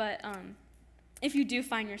 but if you do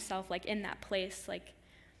find yourself in that place,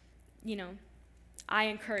 I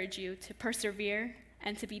encourage you to persevere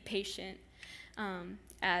and to be patient.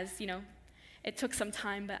 As it took some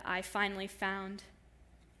time, but I finally found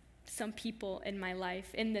some people in my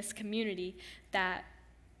life, in this community, that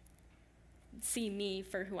see me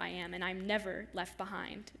for who I am, and I'm never left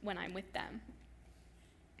behind when I'm with them.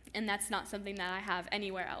 And that's not something that I have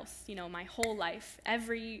anywhere else. My whole life,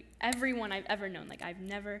 everyone I've ever known, I've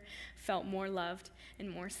never felt more loved and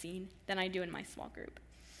more seen than I do in my small group.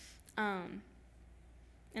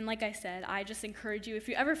 And like I said, I just encourage you, if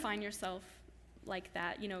you ever find yourself like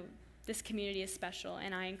that, this community is special,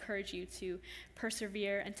 and I encourage you to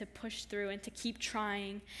persevere and to push through and to keep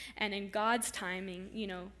trying. And in God's timing,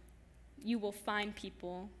 you will find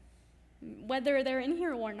people, whether they're in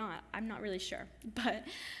here or not, I'm not really sure, but,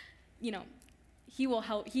 He will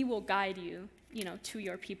help, He will guide you, to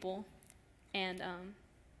your people, and,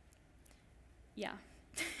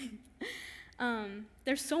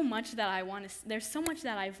 there's so much that there's so much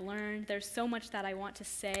that I've learned, there's so much that I want to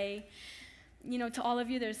say, to all of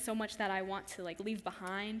you. There's so much that I want to, leave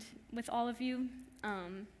behind with all of you,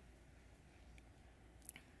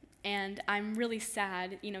 and I'm really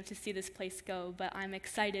sad, to see this place go, but I'm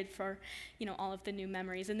excited for, all of the new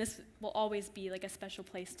memories. And this will always be a special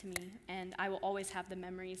place to me, and I will always have the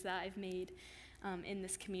memories that I've made in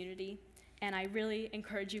this community. And I really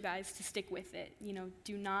encourage you guys to stick with it.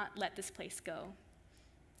 Do not let this place go.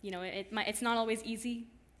 It's not always easy.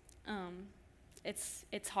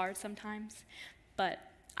 It's hard sometimes, but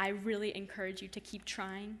I really encourage you to keep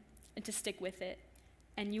trying and to stick with it.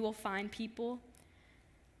 And you will find people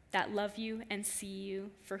that love you and see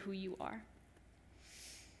you for who you are.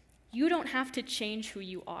 You don't have to change who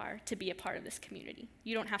you are to be a part of this community.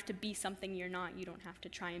 You don't have to be something you're not. You don't have to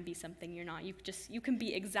try and be something you're not. You can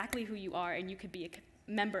be exactly who you are, and you could be a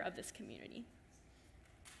member of this community.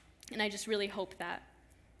 And I just really hope that,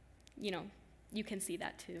 you can see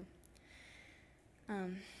that too.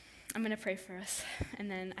 I'm going to pray for us,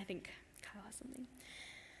 and then I think Kyle has something.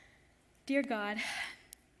 Dear God,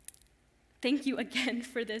 thank you again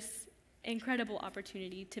for this incredible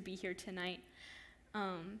opportunity to be here tonight.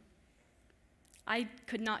 I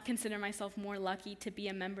could not consider myself more lucky to be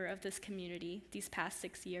a member of this community these past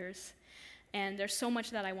 6 years. And there's so much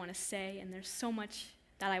that I want to say, and there's so much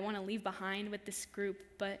that I want to leave behind with this group,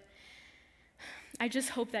 but I just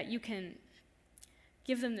hope that you can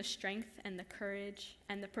give them the strength and the courage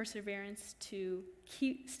and the perseverance to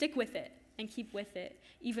stick with it and keep with it,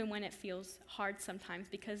 even when it feels hard sometimes,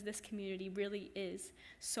 because this community really is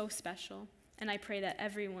so special. And I pray that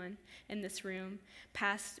everyone in this room,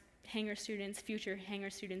 past Hangar students, future Hangar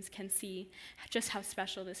students, can see just how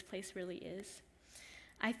special this place really is.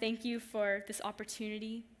 I thank you for this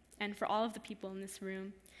opportunity and for all of the people in this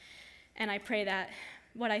room. And I pray that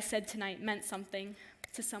what I said tonight meant something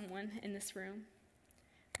to someone in this room,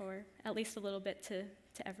 or at least a little bit to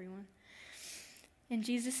everyone. In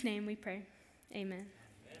Jesus' name we pray. Amen.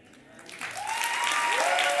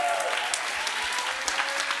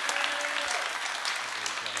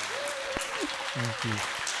 Thank you. Thank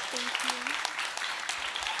you.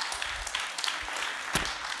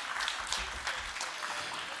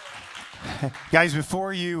 Guys,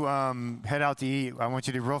 before you head out to eat, I want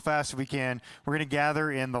you to real fast if we can. We're going to gather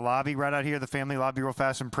in the lobby right out here, the family lobby, real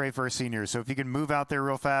fast, and pray for our seniors. So if you can move out there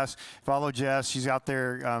real fast, follow Jess. She's out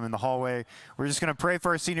there in the hallway. We're just going to pray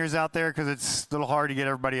for our seniors out there because it's a little hard to get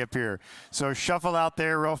everybody up here. So shuffle out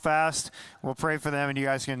there real fast. We'll pray for them, and you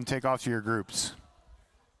guys can take off to your groups.